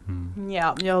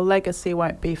 Yeah, your legacy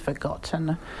won't be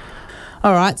forgotten.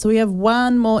 All right, so we have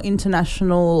one more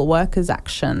international workers'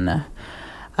 action.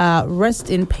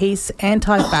 Rest in peace,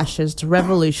 anti-fascist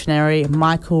revolutionary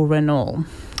Michael Renault.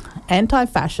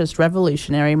 Anti-fascist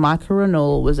revolutionary Michael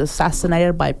Renault was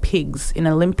assassinated by pigs in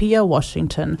Olympia,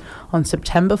 Washington on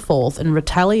September 4th in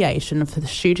retaliation for the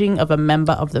shooting of a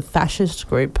member of the fascist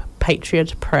group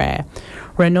Patriot Prayer.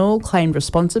 Renault claimed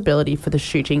responsibility for the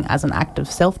shooting as an act of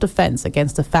self-defense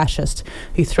against a fascist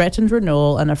who threatened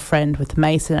Renault and a friend with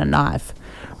mace and a knife.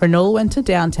 Renault went to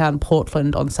downtown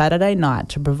Portland on Saturday night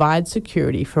to provide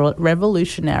security for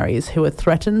revolutionaries who were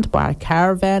threatened by a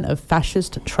caravan of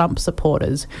fascist Trump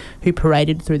supporters who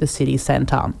paraded through the city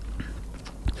centre.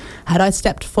 Had I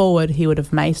stepped forward, he would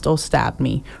have maced or stabbed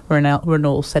me,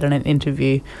 Renault said in an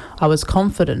interview. I was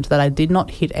confident that I did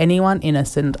not hit anyone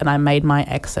innocent and I made my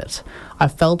exit. I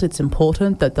felt it's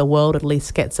important that the world at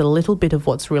least gets a little bit of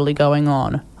what's really going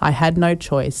on. I had no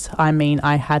choice. I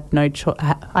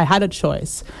had a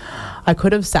choice. I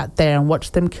could have sat there and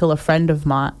watched them kill a friend of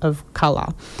mine of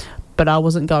colour, but I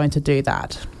wasn't going to do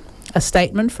that. A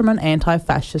statement from an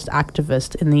anti-fascist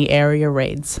activist in the area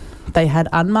reads, "They had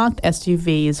unmarked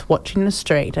SUVs watching the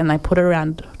street and they put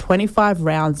around 25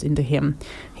 rounds into him.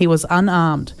 He was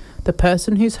unarmed. The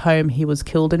person whose home he was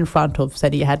killed in front of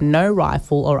said he had no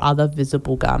rifle or other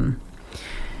visible gun."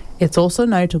 It's also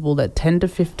notable that 10 to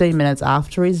 15 minutes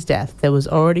after his death, there was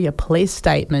already a police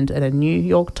statement and a New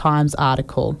York Times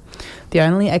article. The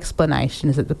only explanation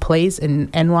is that the police in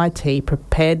NYT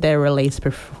prepared their release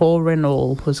before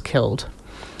Renault was killed.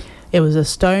 It was a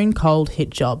stone-cold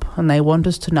hit job, and they want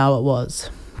us to know it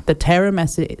was. The terror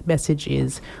message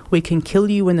is, we can kill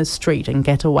you in the street and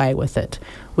get away with it.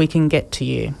 We can get to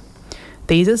you.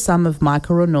 These are some of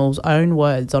Michael Renoule's own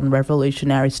words on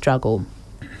revolutionary struggle.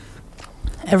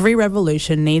 Every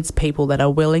revolution needs people that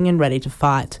are willing and ready to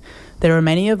fight. There are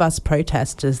many of us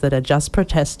protesters that are just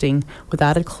protesting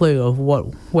without a clue of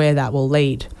where that will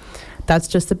lead. That's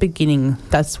just the beginning.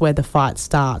 That's where the fight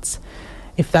starts.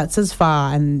 If that's as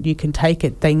far and you can take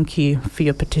it, thank you for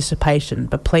your participation,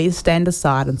 but please stand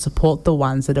aside and support the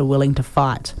ones that are willing to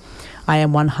fight. I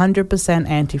am 100%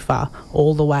 Antifa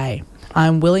all the way. I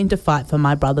am willing to fight for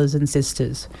my brothers and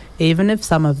sisters, even if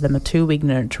some of them are too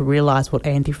ignorant to realise what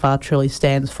Antifa truly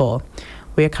stands for.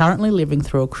 We are currently living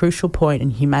through a crucial point in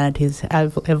humanity's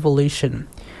evolution.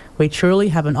 We truly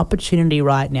have an opportunity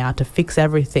right now to fix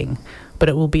everything, but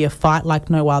it will be a fight like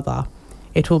no other.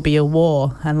 It will be a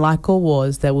war, and like all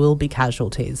wars, there will be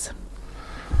casualties.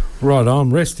 Right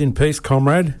on. Rest in peace,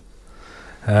 comrade.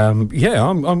 I'm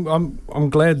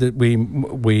glad that we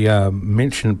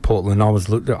mentioned Portland.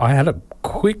 I had a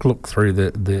quick look through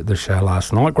the show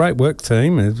last night. Great work,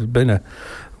 team. It's been a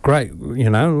great,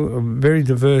 a very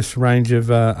diverse range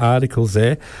of articles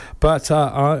there. But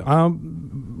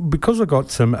because I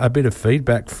got a bit of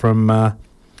feedback from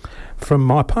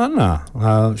my partner,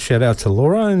 shout out to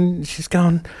Laura, and she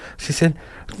said,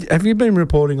 "Have you been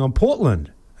reporting on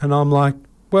Portland?" And I'm like,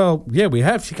 "Well, yeah, we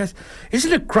have." She goes,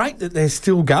 "Isn't it great that they're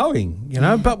still going,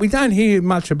 but we don't hear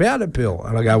much about it, Bill?"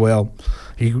 And I go, "Well,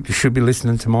 you should be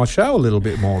listening to my show a little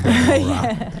bit more than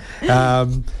Laura."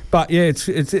 But yeah,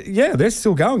 they're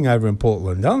still going over in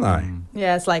Portland, aren't they?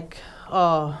 Yeah, it's like,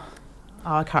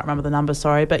 I can't remember the number,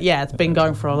 sorry. But yeah, it's been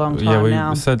going for a long time now.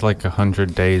 Yeah, we said like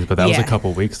 100 days, but that was a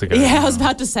couple of weeks ago. Yeah, I was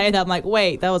about to say that. I'm like,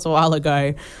 wait, that was a while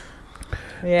ago.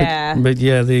 Yeah. But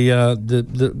yeah,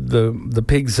 the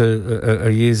pigs are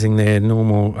using their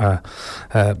normal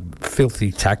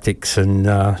filthy tactics, and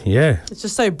it's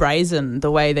just so brazen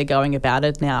the way they're going about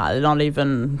it now. They're not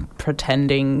even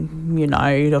pretending,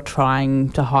 or trying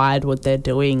to hide what they're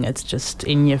doing. It's just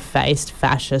in your face,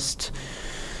 fascist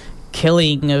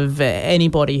killing of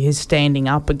anybody who's standing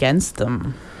up against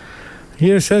them.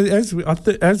 Yeah. So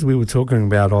as we were talking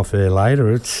about off air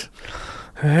later, it's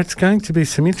going to be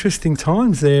some interesting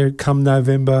times there come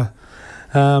November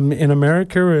in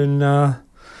America, and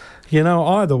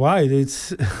either way,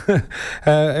 it's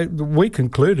we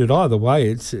concluded either way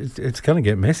it's going to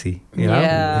get messy.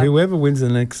 Whoever wins the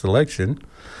next election,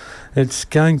 it's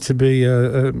going to be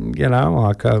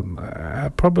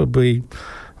probably.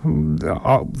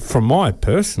 From my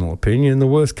personal opinion, the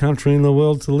worst country in the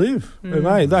world to live. And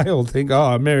they all think,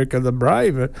 America the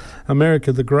brave,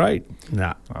 America the great.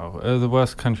 No. The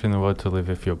worst country in the world to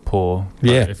live if you're poor.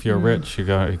 Yeah. But if you're rich, you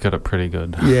got it pretty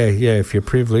good. Yeah. If you're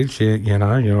privileged, you're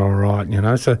all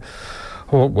right. So,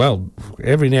 well,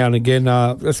 every now and again,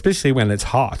 especially when it's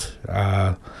hot.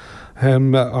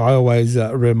 I always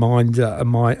remind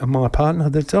my partner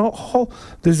that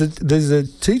there's a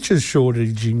teacher's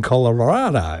shortage in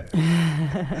Colorado.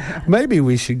 Maybe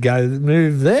we should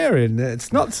move there, and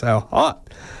it's not so hot.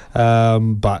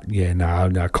 But yeah,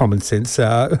 no, common sense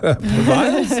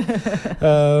prevails.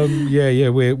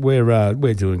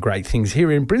 We're doing great things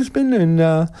here in Brisbane,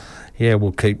 and.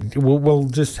 We'll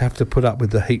just have to put up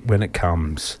with the heat when it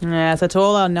comes. Yeah, so to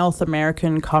all our North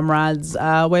American comrades,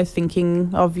 we're thinking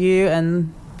of you,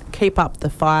 and keep up the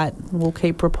fight. We'll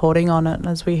keep reporting on it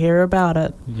as we hear about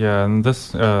it. Yeah, and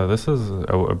this is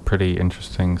a pretty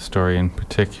interesting story in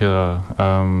particular.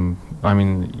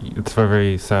 It's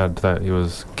very sad that he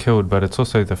was killed, but it's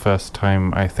also the first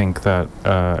time I think that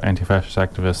anti-fascist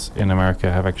activists in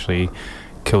America have actually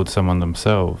killed someone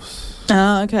themselves.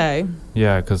 Oh, okay.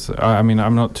 Yeah, because, I'm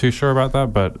not too sure about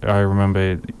that, but I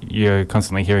remember you're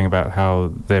constantly hearing about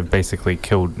how they've basically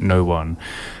killed no one,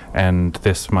 and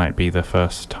this might be the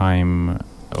first time.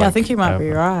 Yeah, I think you might be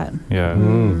right.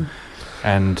 Yeah.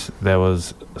 And there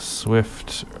was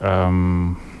swift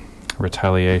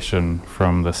retaliation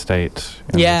from the state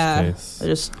in this case. They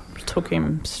just took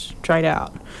him straight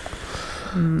out.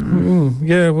 Like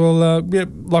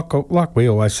we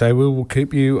always say, we will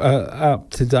keep you up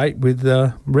to date with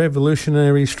the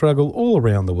revolutionary struggle all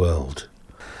around the world.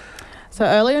 So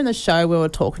earlier in the show, we were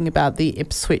talking about the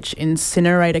Ipswich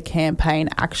Incinerator Campaign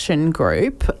Action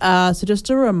Group. So just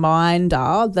a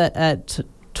reminder that at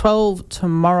 12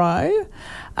 tomorrow,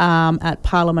 at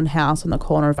Parliament House on the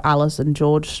corner of Alice and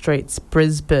George Streets,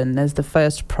 Brisbane. There's the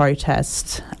first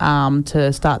protest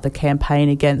to start the campaign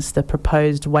against the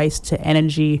proposed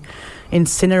waste-to-energy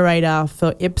incinerator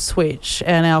for Ipswich,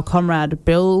 and our comrade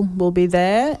Bill will be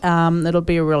there. It'll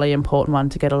be a really important one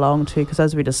to get along to because,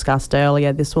 as we discussed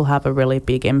earlier, this will have a really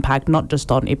big impact, not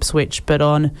just on Ipswich, but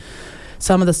on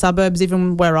some of the suburbs,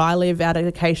 even where I live out at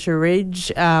Acacia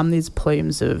Ridge. These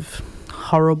plumes of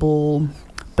horrible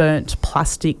burnt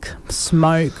plastic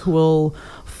smoke will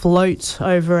float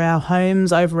over our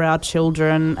homes, over our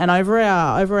children, and over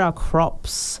our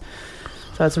crops.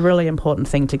 So it's a really important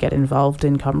thing to get involved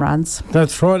in, comrades.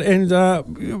 That's right. And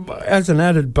as an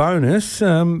added bonus,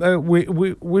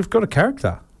 we've got a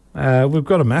character. We've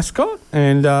got a mascot,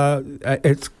 and their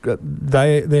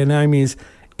name is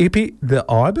Ippy the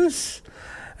Ibis.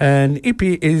 And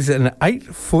Ippy is an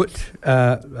 8-foot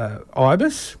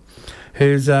ibis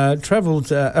who's travelled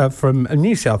from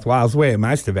New South Wales, where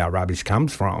most of our rubbish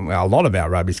comes from. Well, a lot of our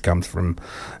rubbish comes from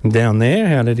down there,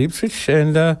 out at Ipswich,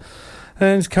 and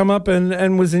has come up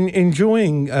and was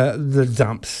enjoying the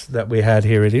dumps that we had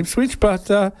here at Ipswich,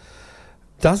 but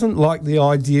doesn't like the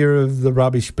idea of the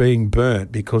rubbish being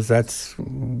burnt because that's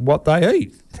what they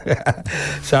eat.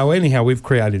 So anyhow, we've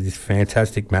created this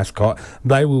fantastic mascot.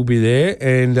 They will be there,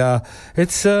 and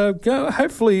it's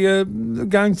hopefully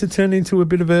going to turn into a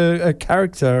bit of a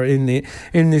character in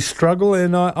this struggle.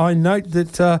 And I note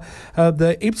that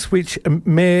the Ipswich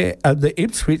Mayor, the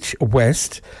Ipswich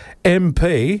West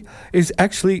MP, is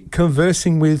actually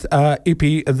conversing with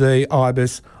Ippy the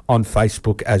Ibis on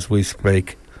Facebook as we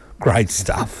speak. Great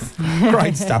stuff.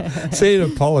 Great stuff. Seeing a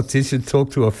politician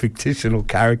talk to a fictional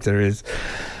character is,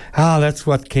 that's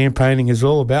what campaigning is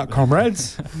all about,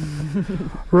 comrades.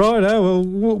 Righto, well,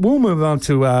 we'll move on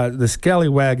to the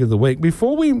Scallywag of the Week.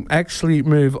 Before we actually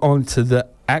move on to the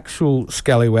actual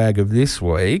Scallywag of this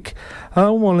week, I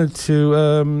wanted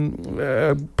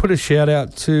to put a shout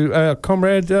out to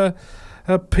comrade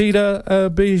Peter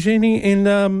Biagini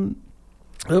in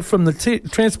from the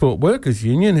Transport Workers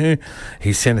Union, who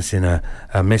he sent us in a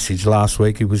message last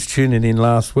week. He was tuning in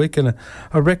last week, and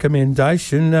a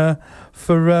recommendation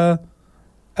for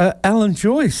Alan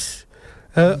Joyce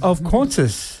of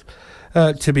Qantas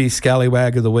to be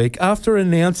Scallywag of the Week after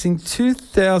announcing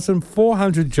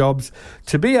 2,400 jobs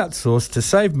to be outsourced to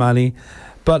save money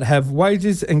but have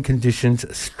wages and conditions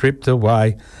stripped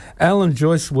away. Alan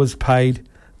Joyce was paid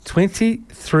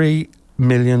 $23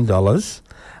 million.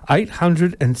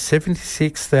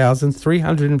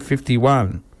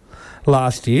 $876,351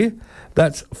 last year.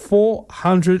 That's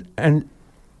 400 and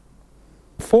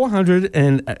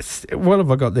what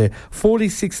have I got there?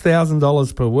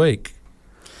 $46,000 per week.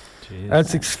 Jeez.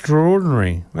 That's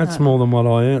extraordinary. That's more than what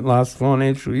I earned last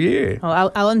financial year.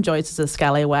 Well, Alan Joyce is a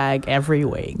scallywag every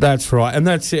week. That's right, and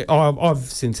that's it. I've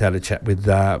since had a chat with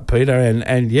Peter,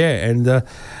 and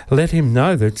let him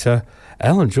know that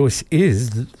Alan Joyce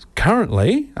is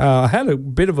currently, I had a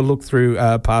bit of a look through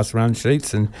past run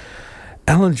sheets, and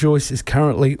Alan Joyce is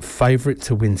currently favourite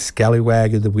to win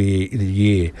Scallywag of the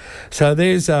Year. So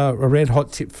there's a red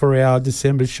hot tip for our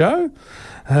December show.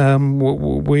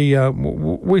 We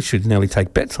should nearly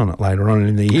take bets on it later on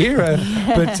in the year.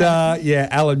 But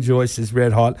Alan Joyce is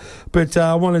red hot. But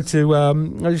I wanted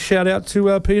to shout out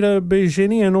to Peter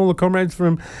Biagini and all the comrades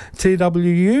from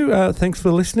TWU. Thanks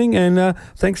for listening, and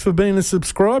thanks for being a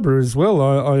subscriber as well.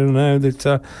 I know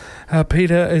that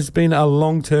Peter has been a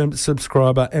long-term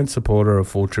subscriber and supporter of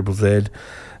 4ZZZ.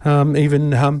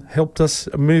 Even helped us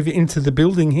move into the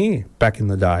building here back in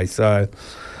the day. So,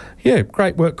 yeah,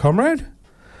 great work, comrade.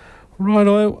 Right,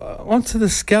 on to the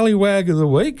Scallywag of the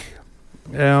Week.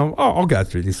 I'll go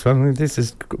through this one. This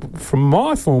is from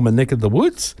my former neck of the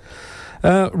woods.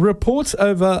 Reports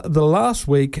over the last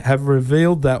week have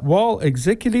revealed that while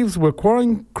executives were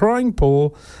crying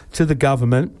poor to the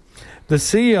government, the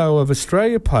CEO of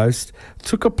Australia Post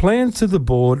took a plan to the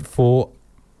board for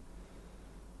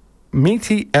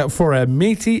meaty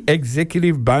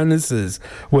executive bonuses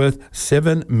worth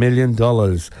 $7 million.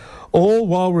 All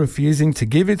while refusing to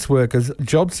give its workers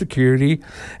job security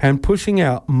and pushing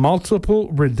out multiple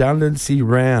redundancy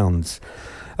rounds.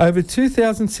 Over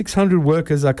 2,600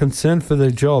 workers are concerned for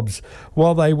their jobs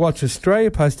while they watch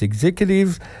Australia Post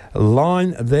executives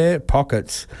line their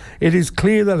pockets. It is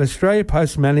clear that Australia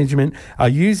Post management are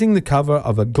using the cover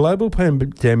of a global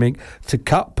pandemic to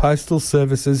cut postal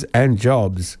services and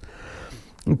jobs.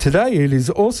 Today, it is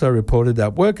also reported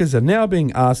that workers are now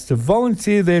being asked to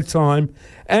volunteer their time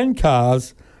and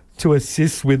cars to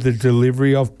assist with the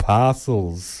delivery of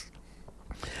parcels.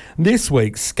 This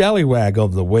week's Scallywag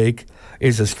of the Week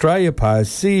is Australia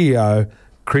Post CEO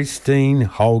Christine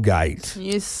Holgate.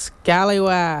 You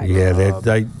scallywag. Yeah,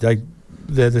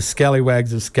 they're the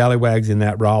scallywags of scallywags in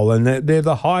that role, and they're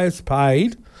the highest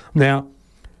paid. Now,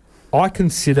 I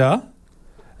consider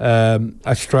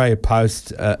Australia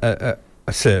Post a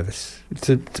service. It's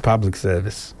a public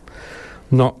service.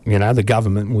 Not, the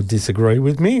government would disagree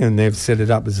with me, and they've set it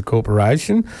up as a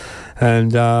corporation,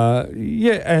 and with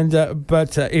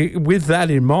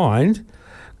that in mind,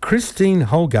 Christine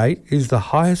Holgate is the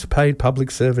highest paid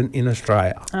public servant in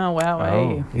Australia. Oh wow!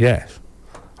 Oh. Yes.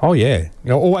 Oh yeah,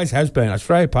 always has been.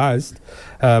 Australia Post,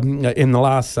 in the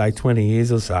last, say, 20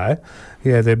 years or so,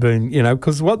 they've been,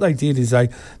 because what they did is they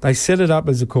set it up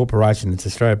as a corporation. It's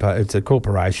Australia Post, it's a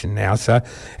corporation now, so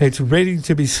it's ready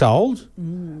to be sold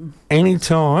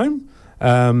anytime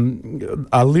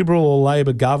a Liberal or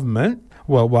Labor government,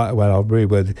 I'll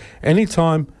reword it,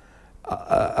 anytime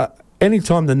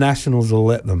the Nationals will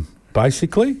let them,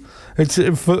 basically. It's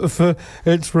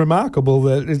remarkable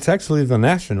that it's actually the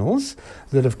Nationals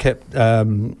that have kept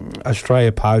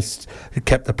Australia Post,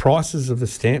 kept the prices of the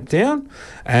stamp down,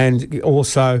 and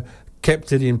also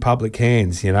kept it in public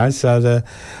hands. So the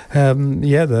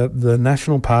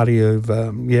National Party of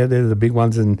they're the big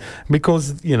ones, and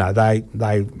because they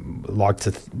like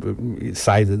to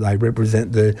say that they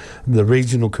represent the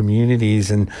regional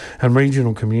communities, and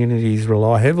regional communities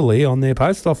rely heavily on their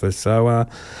post office. So.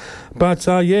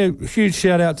 Huge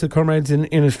shout out to comrades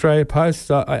in Australia Post.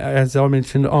 As I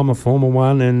mentioned, I'm a former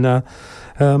one, and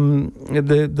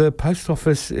the post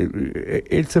office,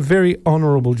 it's a very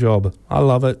honourable job. I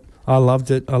love it. I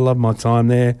loved it. I love my time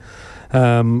there,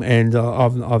 and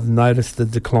I've noticed the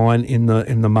decline in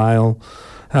the mail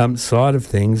side of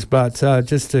things. But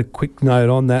just a quick note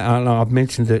on that, I've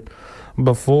mentioned it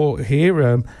before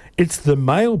here. It's the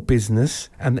mail business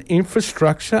and the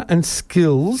infrastructure and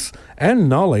skills and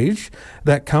knowledge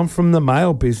that come from the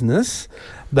mail business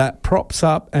that props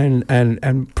up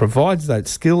and provides that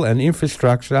skill and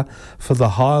infrastructure for the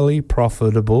highly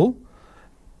profitable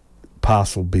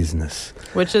parcel business.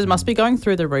 Which must be going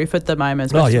through the roof at the moment,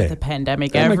 especially with the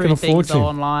pandemic. Everything's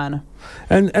online.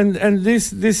 And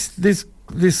this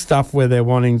stuff where they're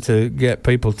wanting to get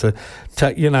people to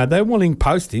they're wanting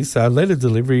posties, so letter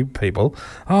delivery people.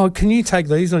 Oh, can you take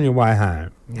these on your way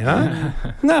home? No,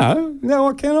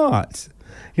 I cannot.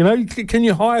 Can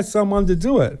you hire someone to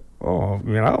do it? But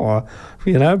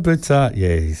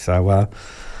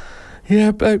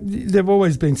but they've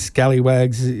always been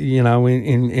scallywags,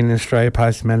 in Australia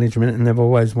Post management, and they've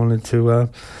always wanted to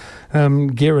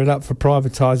gear it up for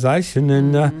privatisation,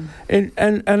 and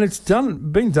it's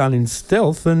been done in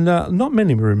stealth, and not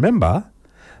many remember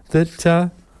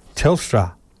that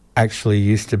Telstra actually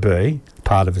used to be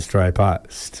part of Australia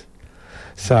Post.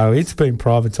 So it's been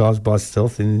privatised by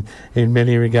stealth in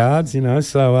many regards,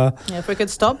 so... if we could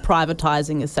stop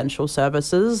privatising essential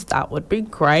services, that would be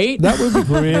great. That would be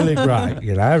really great,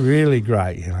 really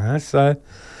great, so...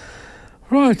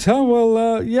 Right,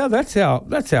 that's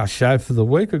our show for the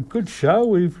week. A good show.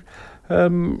 We've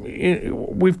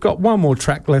got one more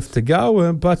track left to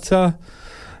go, but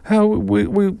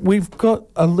we've got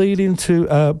a lead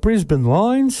into Brisbane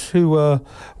Lines, who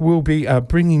will be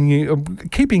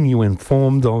keeping you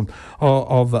informed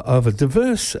of a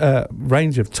diverse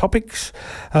range of topics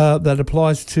that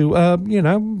applies to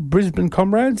Brisbane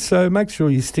comrades. So make sure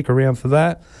you stick around for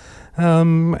that.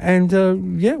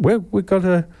 We've got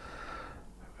a.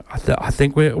 I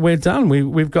think we're done.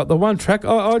 We've got the one track.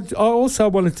 I also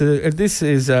wanted to. This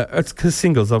is it's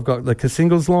Casingles. I've got the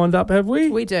Casingles lined up. Have we?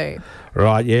 We do.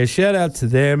 Right. Yeah. Shout out to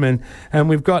them, and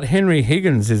we've got Henry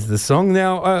Higgins is the song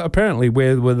now. Apparently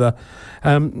we're with the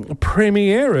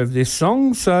premiere of this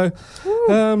song. So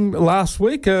last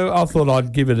week I thought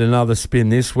I'd give it another spin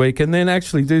this week, and then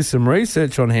actually do some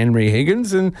research on Henry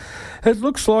Higgins, and it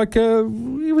looks like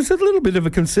he was a little bit of a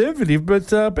conservative, but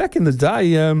back in the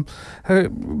day.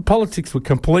 Politics were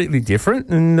completely different,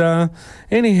 and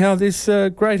anyhow, this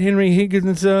great Henry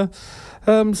Higgins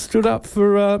stood up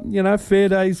for fair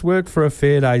day's work for a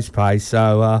fair day's pay.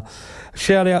 So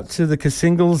shout out to the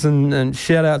Casingles, and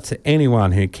shout out to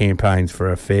anyone who campaigns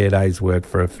for a fair day's work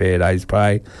for a fair day's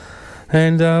pay.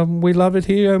 And we love it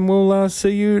here, and we'll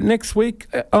see you next week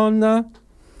on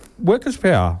Workers'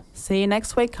 Power. See you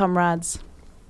next week, comrades.